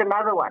tensions, it's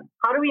another one.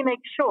 How do we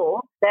make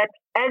sure that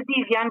as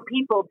these young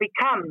people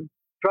become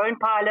drone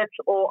pilots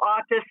or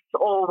artists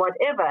or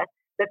whatever,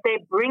 that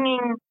they're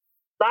bringing,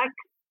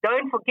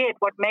 don't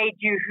forget what made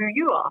you who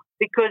you are,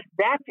 because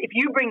if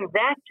you bring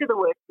that to the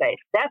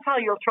workplace, that's how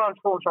you'll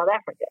transform South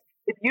Africa.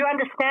 If you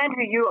understand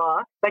who you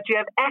are, but you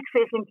have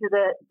access into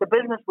the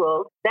business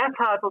world, that's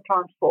how it will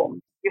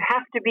transform. You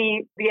have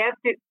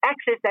to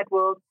access that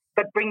world,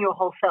 but bring your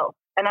whole self.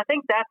 And I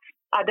think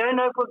I don't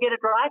know if we'll get it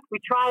right. We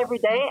try every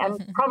day,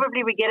 and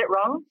probably we get it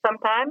wrong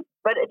sometimes,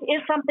 but it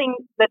is something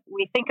that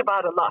we think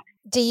about a lot.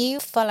 Do you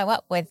follow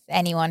up with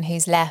anyone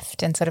who's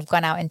left and sort of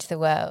gone out into the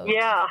world?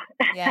 Yeah.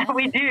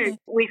 We do.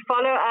 We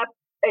follow up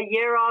a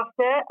year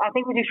after. I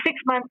think we do 6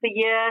 months a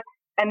year,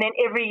 and then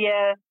every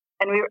year.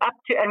 And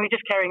we're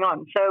just carrying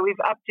on. So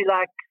we've up to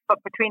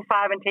between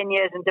 5 and 10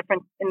 years in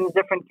different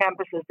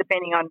campuses,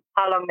 depending on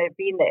how long they've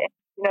been there.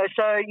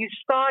 So you're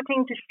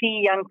starting to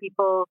see young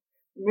people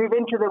move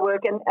into the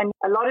work, and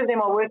a lot of them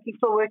are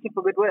still working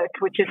for Good Work,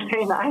 which is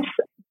very nice.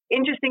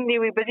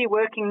 Interestingly, we're busy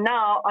working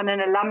now on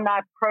an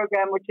alumni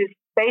program, which is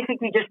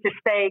basically just to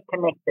stay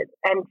connected.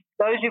 And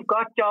those who've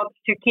got jobs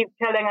to keep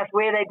telling us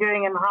where they're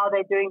doing and how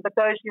they're doing, but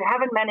those who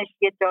haven't managed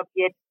to get jobs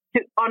yet,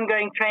 to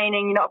ongoing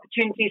training,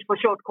 opportunities for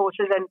short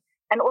courses,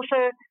 and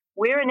also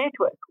we're a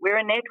network. We're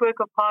a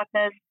network of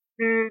partners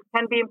who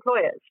can be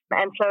employers.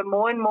 And so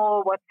more and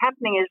more what's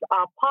happening is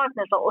our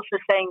partners are also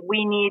saying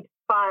we need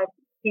 5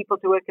 people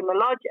to work in the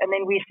lodge, and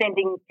then we're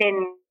sending 10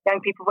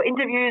 young people for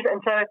interviews.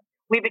 And so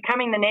we're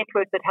becoming the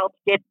network that helps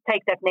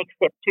take that next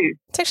step too.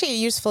 It's actually a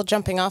useful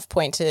jumping off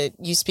point to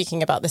you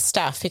speaking about the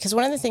staff, because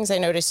one of the things I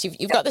noticed,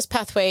 you've got this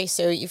pathway.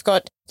 So you've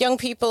got young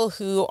people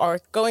who are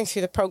going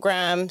through the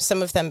program.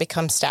 Some of them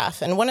become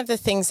staff. And one of the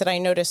things that I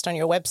noticed on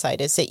your website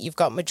is that you've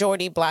got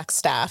majority Black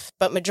staff,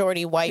 but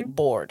majority white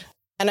board.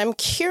 And I'm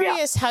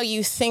curious how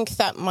you think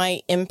that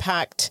might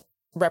impact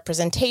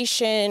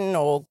representation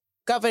or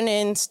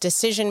governance,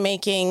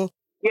 decision-making.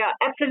 Yeah,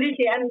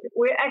 absolutely. And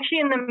we're actually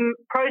in the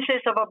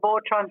process of a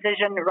board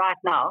transition right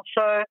now.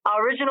 So our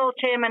original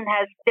chairman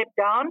has stepped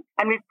down,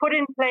 and we've put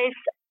in place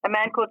a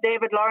man called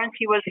David Lawrence.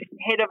 He was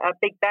head of a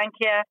big bank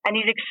here, and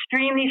he's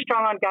extremely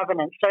strong on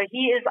governance. So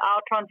he is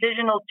our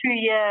transitional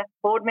 2-year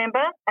board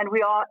member, and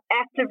we are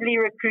actively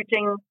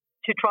recruiting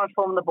to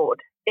transform the board.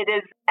 It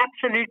is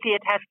absolutely,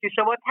 it has to.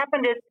 So what's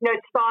happened is,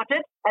 it started,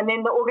 and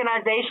then the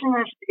organization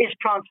is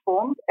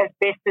transformed as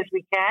best as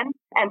we can,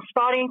 and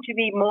starting to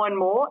be more and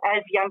more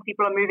as young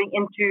people are moving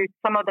into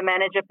some of the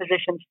manager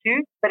positions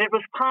too. But it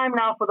was time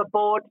now for the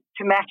board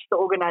to match the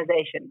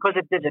organization, because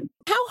it didn't.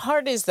 How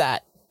hard is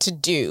that to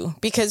do?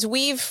 Because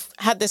we've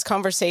had this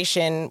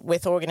conversation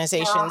with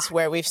organizations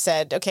where we've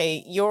said,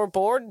 okay, your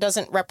board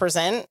doesn't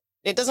represent,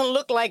 it doesn't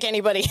look like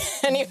anybody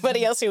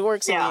else who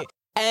works in you.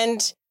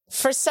 And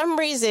for some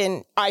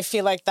reason, I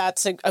feel like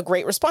that's a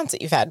great response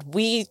that you've had.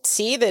 We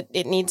see that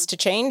it needs to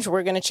change.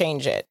 We're going to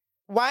change it.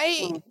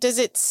 Why does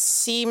it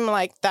seem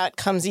like that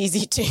comes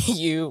easy to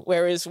you,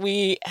 whereas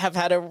we have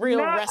had a real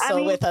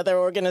wrestle with other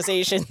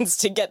organizations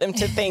to get them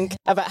to think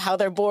about how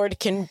their board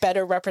can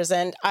better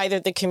represent either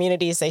the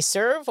communities they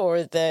serve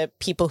or the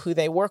people who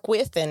they work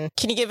with? And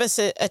can you give us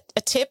a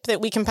tip that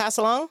we can pass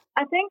along?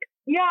 I think,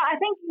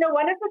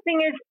 one of the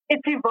things is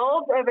it's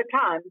evolved over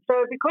time.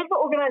 So because the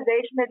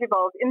organization has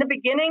evolved, in the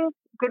beginning,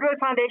 Good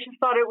Work Foundation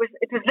started, it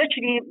was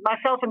literally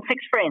myself and 6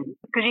 friends,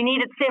 because you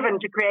needed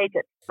 7 to create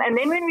it. And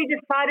then when we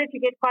decided to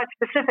get quite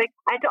specific,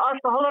 I had to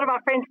ask a whole lot of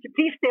our friends to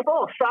please step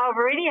off. So I've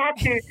already had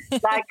to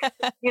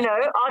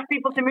ask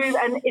people to move,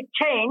 and it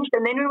changed.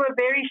 And then we were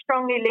very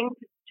strongly linked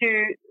to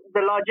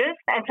the lodges.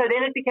 And so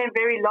then it became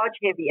very lodge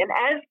heavy. And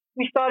as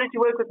we started to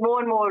work with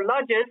more and more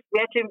lodges, we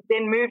had to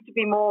then move to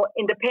be more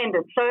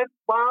independent. So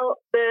while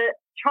the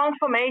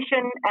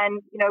transformation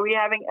and, we're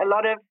having a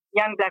lot of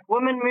young Black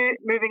women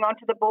moving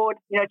onto the board,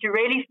 to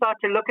really start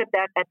to look at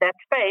that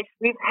space,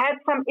 we've had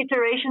some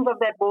iterations of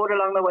that board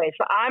along the way.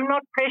 So I'm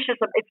not precious.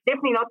 It's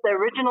definitely not the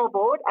original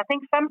board. I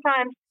think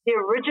sometimes the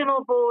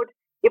original board,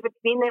 if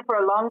it's been there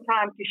for a long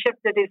time, to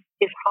shift it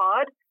is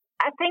hard.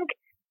 I think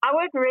I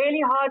work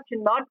really hard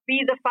to not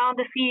be the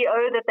founder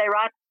CEO that they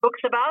write books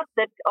about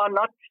that are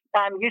not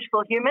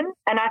useful humans.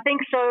 And I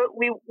think so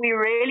we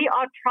really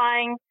are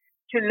trying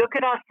to look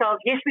at ourselves.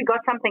 Yes, we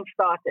got something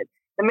started.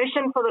 The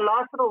mission for the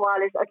last little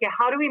while is, okay,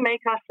 how do we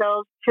make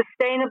ourselves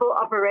sustainable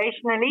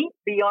operationally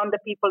beyond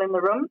the people in the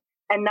room?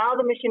 And now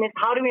the mission is,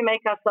 how do we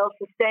make ourselves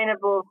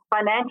sustainable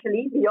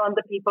financially beyond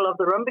the people of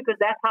the room? Because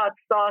that's how it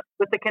starts,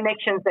 with the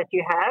connections that you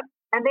have.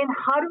 And then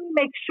how do we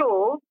make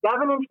sure,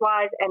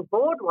 governance-wise and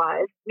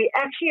board-wise, we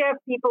actually have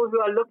people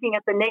who are looking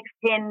at the next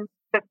 10,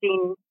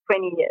 15,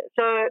 20 years.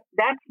 So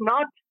that's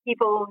not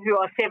people who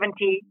are 70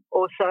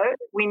 or so.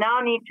 We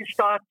now need to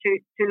start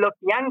to look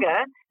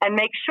younger and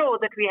make sure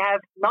that we have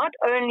not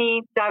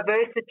only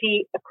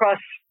diversity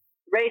across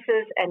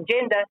races and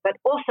gender, but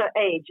also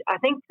age. I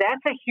think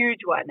that's a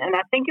huge one. And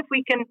I think if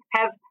we can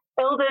have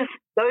elders,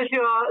 those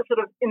who are sort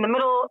of in the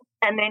middle,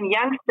 and then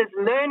youngsters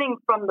learning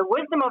from the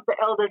wisdom of the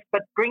elders,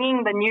 but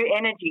bringing the new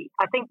energy,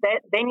 I think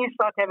that then you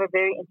start to have a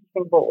very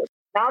interesting board.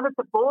 Now that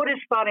the board is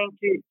starting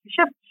to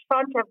shift,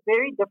 starting to have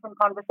very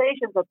different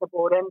conversations at the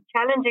board and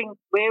challenging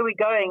where we're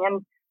going.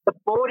 And the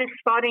board is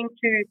starting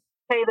to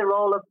play the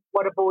role of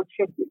what a board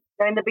should do.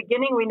 Now, in the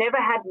beginning, we never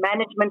had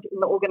management in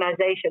the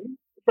organization.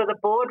 So the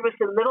board was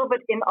a little bit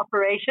in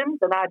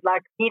operations, and I'd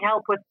need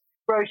help with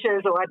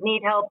brochures, or I'd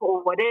need help or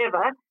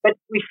whatever. But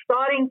we're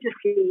starting to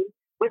see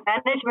with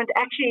management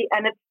actually,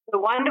 and the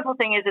wonderful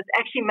thing is it's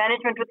actually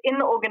management within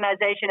the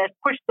organization has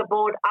pushed the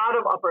board out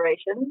of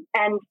operations,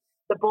 and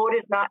the board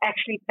is now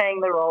actually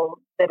playing the role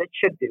that it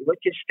should do,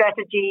 which is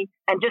strategy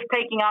and just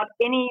taking out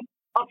any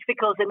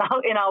obstacles in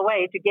our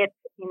way to get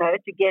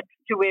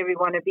to where we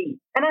want to be.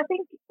 And I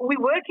think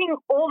we're working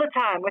all the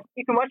time.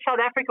 You can watch South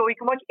Africa, or you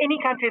can watch any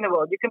country in the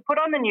world. You can put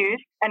on the news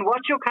and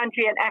watch your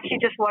country and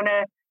actually just want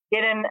to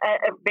get in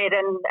a bed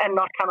and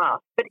not come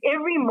out. But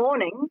every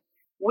morning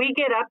we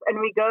get up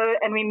and we go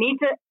and we meet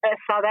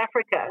South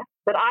Africa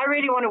that I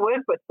really want to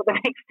work with for the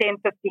next 10,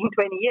 15,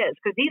 20 years,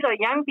 because these are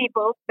young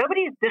people.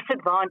 Nobody's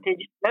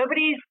disadvantaged.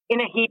 Nobody's in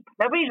a heap.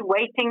 Nobody's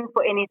waiting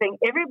for anything.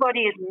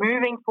 Everybody is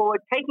moving forward,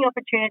 taking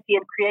opportunity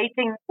and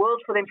creating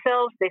worlds for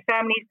themselves, their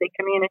families, their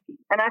community.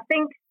 And I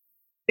think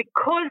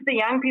because the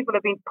young people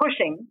have been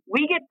pushing,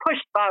 we get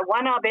pushed by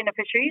our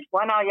beneficiaries,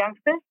 our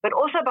youngsters, but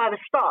also by the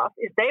staff,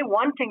 is they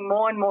wanting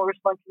more and more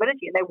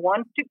responsibility, and they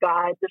want to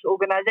guide this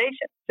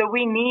organization. So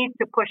we need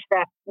to push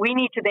that. We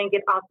need to then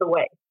get out the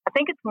way. I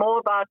think it's more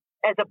about,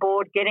 as a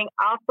board, getting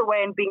out the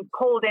way and being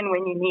called in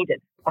when you need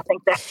it. I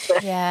think that's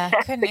the... Yeah,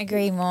 couldn't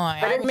agree more.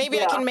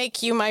 Maybe I can make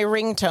you my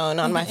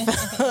ringtone on my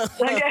phone.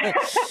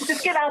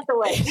 Just get out the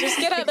way. Just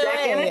get out the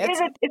way. And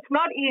it's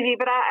not easy,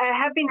 but I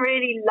have been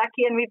really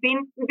lucky, and we've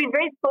been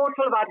very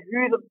thoughtful about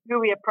who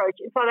we approach.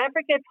 In South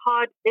Africa, it's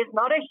hard. There's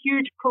not a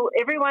huge pool.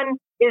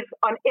 Everyone is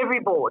on every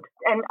board,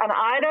 and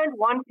I don't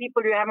want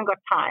people who haven't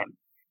got time.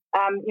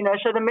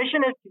 So the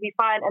mission is to be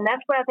fine, and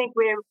that's where I think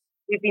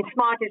we've been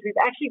smart. Is we've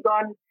actually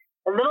gone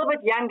a little bit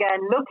younger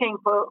and looking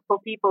for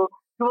people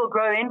who will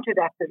grow into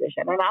that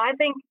position. And I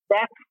think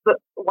that's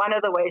one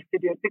of the ways to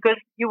do it, because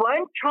you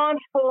won't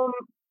transform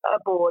a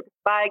board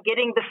by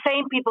getting the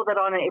same people that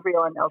are on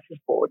everyone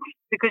else's board,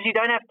 because you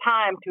don't have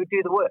time to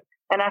do the work.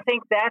 And I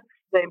think that's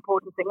the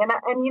important thing. And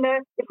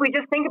if we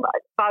just think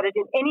about it,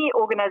 in any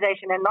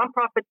organization and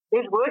nonprofit,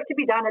 there's work to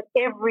be done at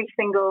every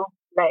single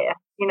layer.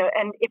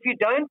 And if you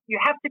don't, you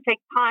have to take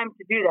time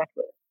to do that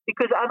work,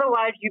 because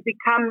otherwise you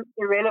become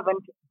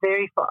irrelevant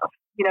very fast.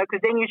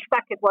 Because then you're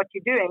stuck at what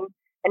you're doing.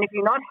 And if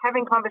you're not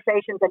having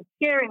conversations and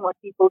hearing what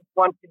people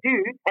want to do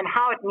and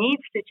how it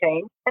needs to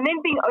change, and then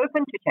being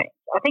open to change,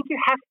 I think you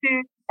have to.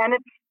 And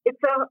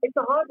it's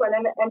a hard one.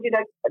 And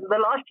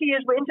the last 2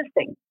 years were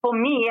interesting for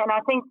me. And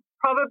I think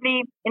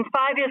probably in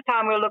 5 years'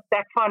 time, we'll look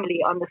back fondly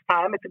on this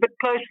time. It's a bit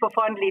close for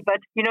fondly, but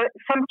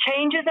some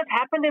changes have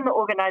happened in the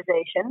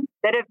organization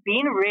that have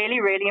been really,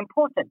 really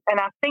important, and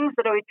are things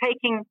that are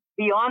taking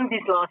beyond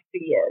these last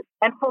 2 years.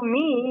 And for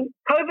me,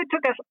 COVID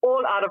took us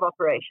all out of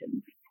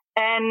operations,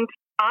 and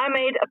I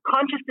made a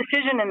conscious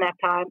decision in that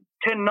time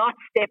to not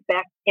step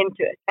back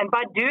into it. And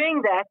by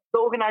doing that, the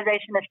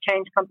organization has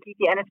changed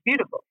completely, and it's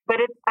beautiful.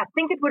 But I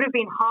think it would have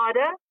been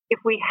harder if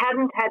we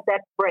hadn't had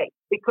that break.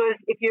 Because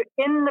if you're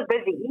in the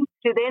busy,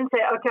 to then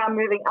say, okay, I'm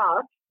moving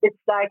out, it's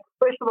like,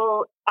 first of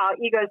all, our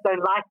egos don't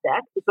like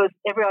that, because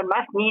everyone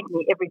must need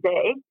me every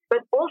day.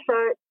 But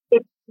also,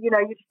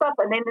 you stop.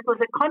 And then it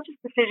was a conscious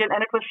decision,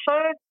 and it was so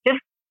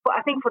just,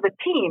 I think for the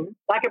team,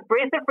 like a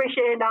breath of fresh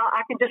air. Now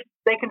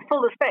they can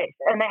fill the space,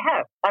 and they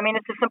have. I mean,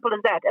 it's as simple as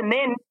that. And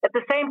then at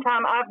the same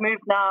time, I've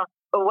moved now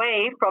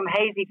away from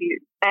Hazy View.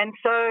 And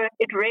so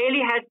it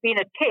really has been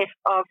a test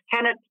of,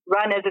 can it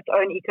run as its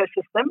own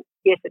ecosystem?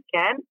 Yes, it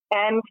can.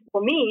 And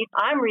for me,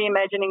 I'm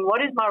reimagining,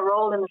 what is my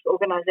role in this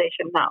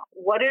organization now?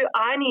 What do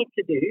I need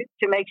to do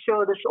to make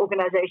sure this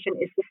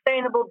organization is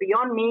sustainable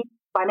beyond me,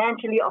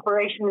 financially,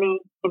 operationally,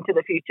 into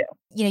the future?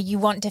 You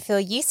want to feel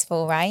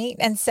useful, right?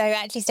 And so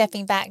actually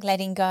stepping back,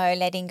 letting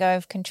go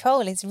of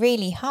control is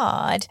really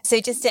hard. So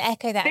just to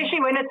echo that.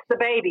 Especially when it's the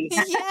baby.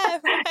 Yeah,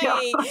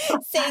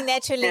 right. Sitting there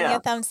twiddling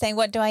your thumbs saying,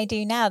 what do I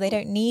do now? They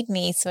don't need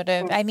me, sort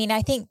of. I mean,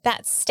 I think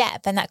that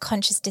step and that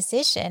conscious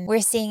decision, we're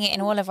seeing it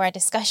in all of our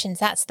discussions.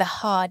 That's the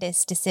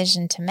hardest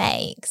decision to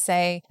make.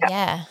 So,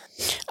 yeah.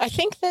 I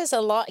think there's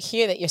a lot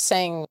here that you're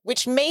saying,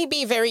 which may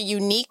be very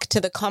unique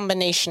to the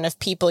combination of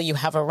people you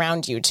have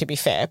around you, to be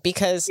fair,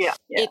 because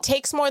it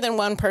takes more than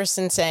one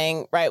person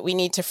saying, right, we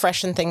need to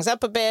freshen things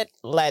up a bit.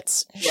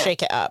 Let's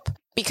shake it up.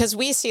 Because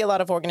we see a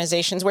lot of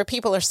organizations where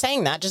people are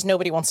saying that, just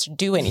nobody wants to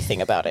do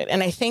anything about it.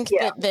 And I think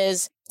that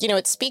there's,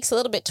 it speaks a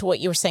little bit to what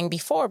you were saying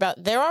before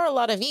about there are a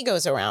lot of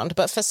egos around,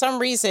 but for some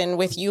reason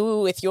with you,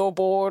 with your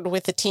board,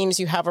 with the teams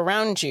you have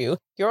around you,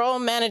 you're all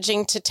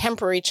managing to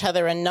temper each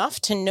other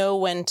enough to know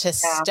when to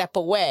step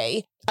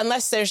away.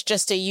 Unless there's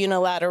just a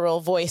unilateral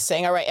voice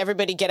saying, all right,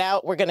 everybody get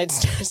out, we're going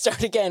to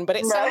start again. But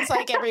it sounds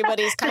like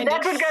everybody's kind of...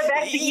 That would go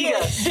back to ego.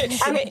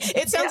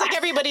 It sounds like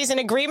everybody's in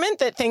agreement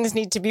that things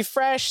need to be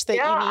fresh, that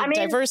you need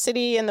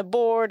diversity in the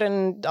board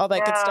and all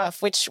that good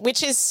stuff, which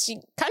is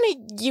kind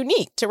of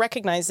unique to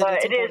recognize that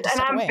it's important to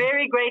step away. And I'm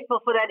very grateful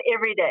for that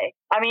every day.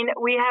 I mean,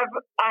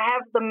 I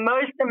have the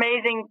most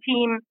amazing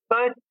team,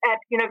 both at,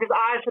 because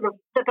I sort of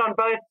sit on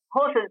both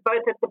horses,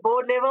 both at the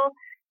board level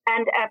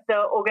and at the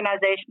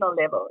organizational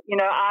level.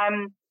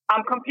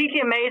 I'm completely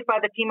amazed by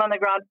the team on the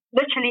ground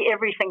literally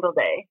every single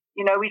day.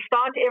 We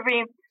start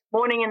every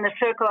morning in the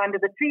circle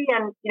under the tree,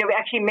 and we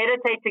actually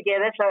meditate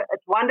together. So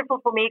it's wonderful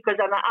for me, because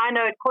I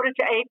know at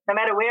 7:45, no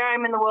matter where I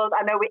am in the world,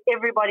 I know where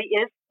everybody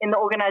is in the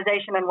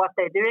organization and what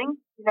they're doing.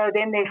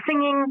 Then they're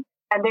singing,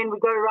 and then we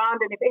go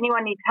around, and if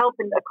anyone needs help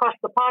across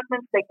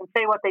departments, they can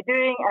say what they're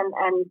doing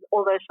and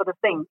all those sort of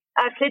things.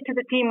 I said to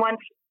the team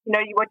once,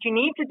 what you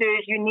need to do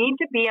is you need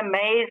to be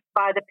amazed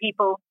by the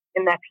people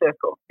in that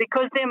circle,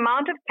 because the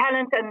amount of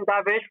talent and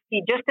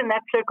diversity just in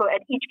that circle at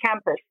each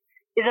campus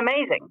is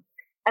amazing.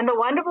 And the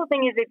wonderful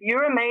thing is, if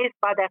you're amazed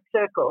by that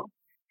circle,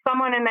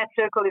 someone in that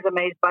circle is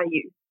amazed by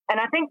you.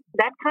 And I think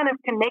that kind of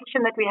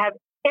connection that we have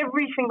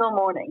every single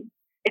morning,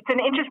 it's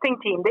an interesting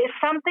team. There's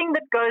something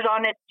that goes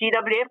on at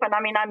GWF, and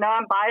I mean, I know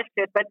I'm biased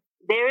to it, but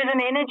there is an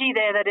energy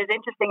there that is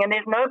interesting, and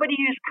there's nobody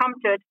who's come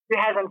to it who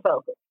hasn't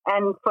felt it.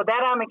 And for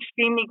that, I'm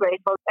extremely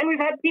grateful. And we've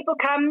had people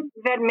come,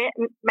 we've had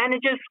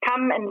managers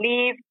come and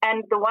leave.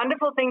 And the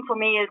wonderful thing for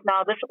me is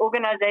now this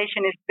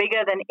organization is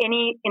bigger than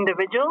any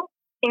individual,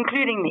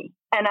 including me.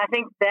 And I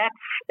think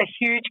that's a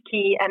huge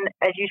key. And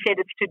as you said,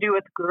 it's to do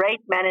with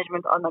great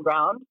management on the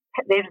ground.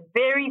 There's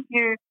very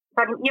few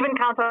I can even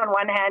count on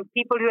one hand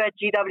people who are at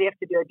GWF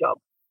to do a job.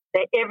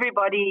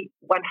 Everybody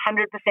 100%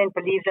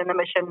 believes in the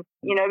mission.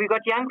 We've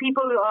got young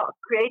people who are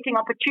creating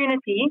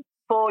opportunity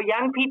for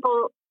young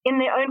people in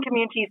their own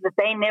communities that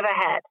they never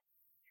had.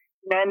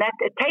 And that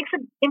it takes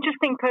an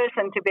interesting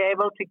person to be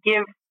able to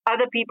give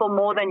other people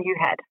more than you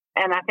had.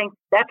 And I think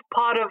that's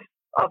part of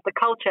the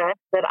culture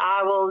that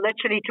I will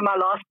literally to my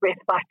last breath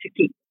fight to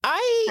keep.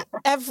 I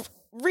have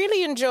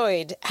really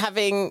enjoyed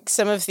having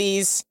some of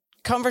these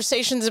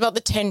conversations about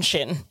the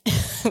tension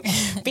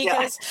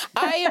because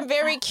I am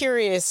very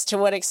curious to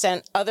what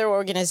extent other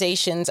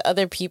organizations,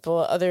 other people,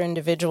 other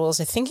individuals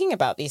are thinking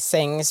about these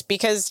things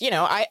because,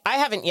 I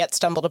haven't yet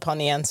stumbled upon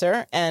the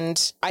answer.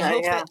 And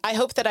I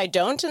hope that I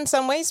don't in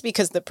some ways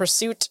because the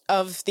pursuit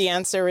of the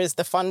answer is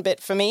the fun bit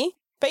for me.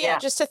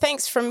 But just a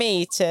thanks from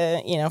me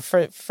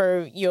to,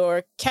 for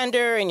your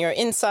candor and your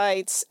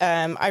insights.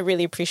 I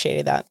really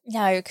appreciated that.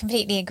 No,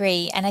 completely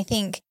agree. And I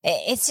think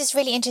it's just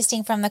really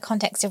interesting from the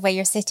context of where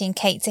you're sitting,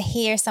 Kate, to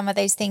hear some of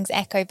those things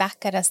echo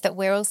back at us that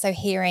we're also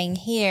hearing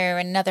here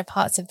and in other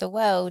parts of the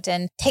world,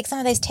 and take some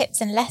of those tips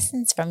and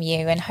lessons from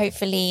you and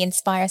hopefully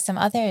inspire some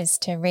others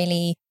to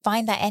really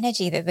find that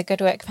energy that the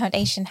Good Work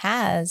Foundation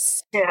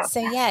has. Yeah.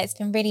 So it's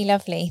been really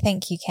lovely.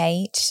 Thank you,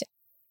 Kate.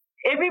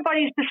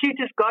 Everybody's pursuit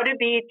has got to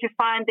be to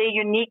find their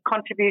unique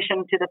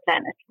contribution to the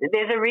planet.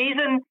 There's a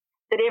reason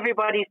that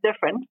everybody's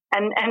different,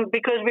 and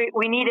because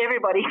we need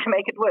everybody to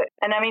make it work.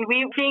 And I mean,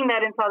 we're seeing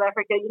that in South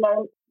Africa.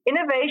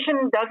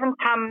 Innovation doesn't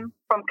come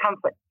from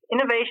comfort.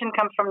 Innovation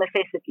comes from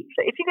necessity.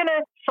 So if you're going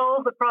to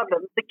solve the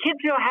problems, the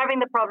kids who are having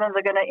the problems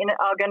are going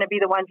to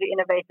be the ones who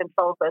innovate and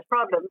solve those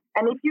problems.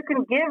 And if you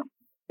can give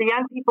the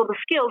young people the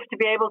skills to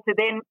be able to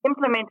then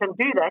implement and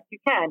do that,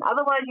 you can.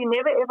 Otherwise, you're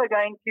never, ever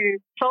going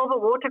to solve a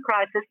water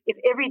crisis if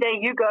every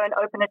day you go and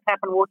open a tap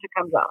and water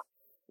comes out.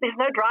 There's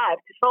no drive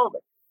to solve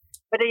it.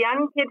 But a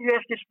young kid who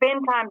has to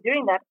spend time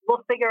doing that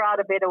will figure out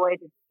a better way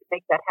to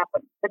make that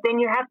happen. But then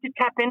you have to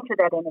tap into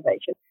that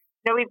innovation.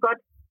 We've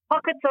got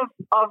pockets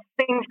of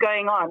things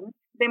going on.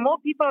 There are more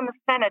people on this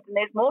planet and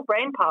there's more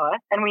brain power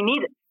and we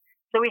need it.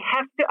 So we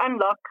have to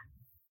unlock,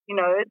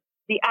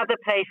 the other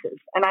places.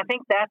 And I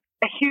think that's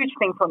a huge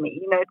thing for me.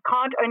 It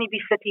can't only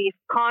be cities,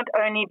 can't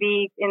only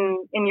be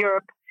in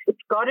Europe. It's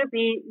got to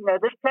be,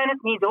 this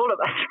planet needs all of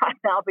us right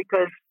now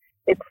because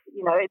it's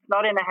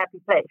not in a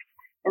happy place.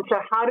 And so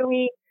how do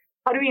we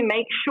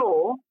make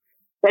sure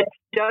that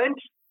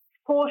don't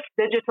force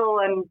digital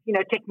and,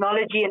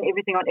 technology and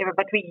everything on everyone,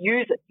 but we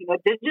use it.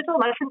 Digital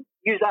mustn't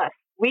use us.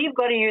 We've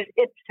got to use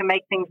it to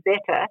make things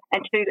better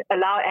and to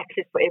allow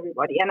access for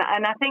everybody. And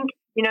I think,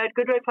 at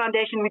Good Work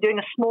Foundation, we're doing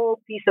a small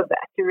piece of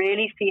that to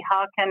really see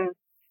how can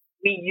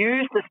we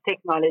use this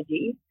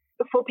technology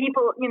for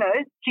people,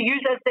 to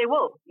use as they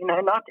will.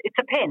 It's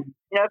a pen.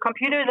 A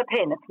computer is a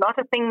pen. It's not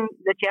a thing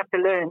that you have to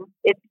learn.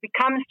 It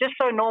becomes just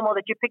so normal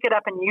that you pick it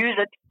up and use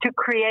it to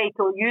create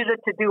or use it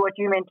to do what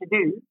you meant to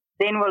do.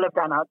 Then we'll have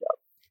done our job.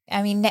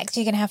 I mean, next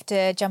you're going to have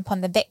to jump on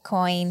the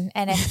Bitcoin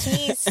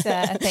NFTs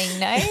thing,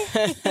 no?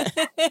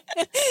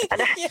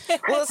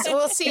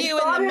 We'll see you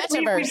in the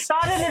metaverse. We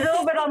started a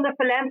little bit on the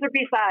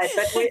philanthropy side,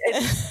 but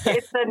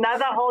it's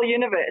another whole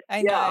universe.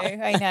 I know.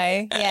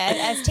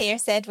 Yeah, as Tia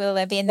said,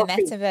 we'll be in the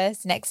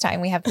metaverse next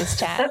time we have this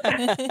chat.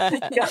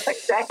 Yeah,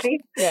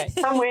 exactly. Yeah.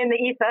 Somewhere in the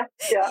ether.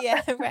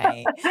 Yeah,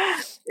 right.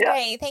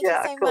 Great. Thank you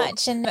so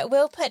much. And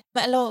we'll put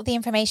a lot of the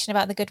information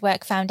about the Good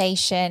Work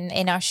Foundation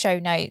in our show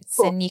notes,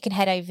 and you can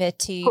head over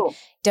to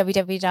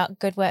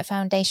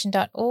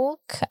www.goodworkfoundation.org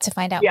to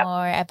find out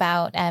more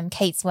about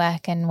Kate's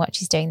work and what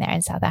she's doing there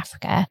in South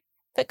Africa.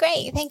 But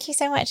great. Thank you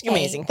so much, Kate.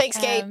 Amazing. Thanks,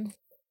 Kate.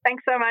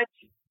 Thanks so much.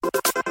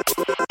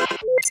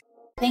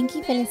 Thank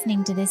you for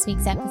listening to this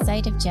week's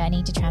episode of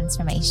Journey to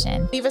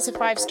Transformation. Leave us a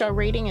 5-star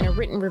rating and a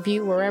written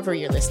review wherever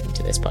you're listening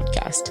to this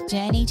podcast.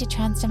 Journey to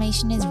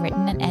Transformation is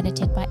written and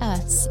edited by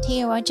us,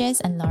 Tia Rogers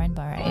and Lauren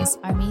Burrows.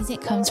 Our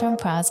music comes from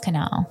Praz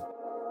Canal.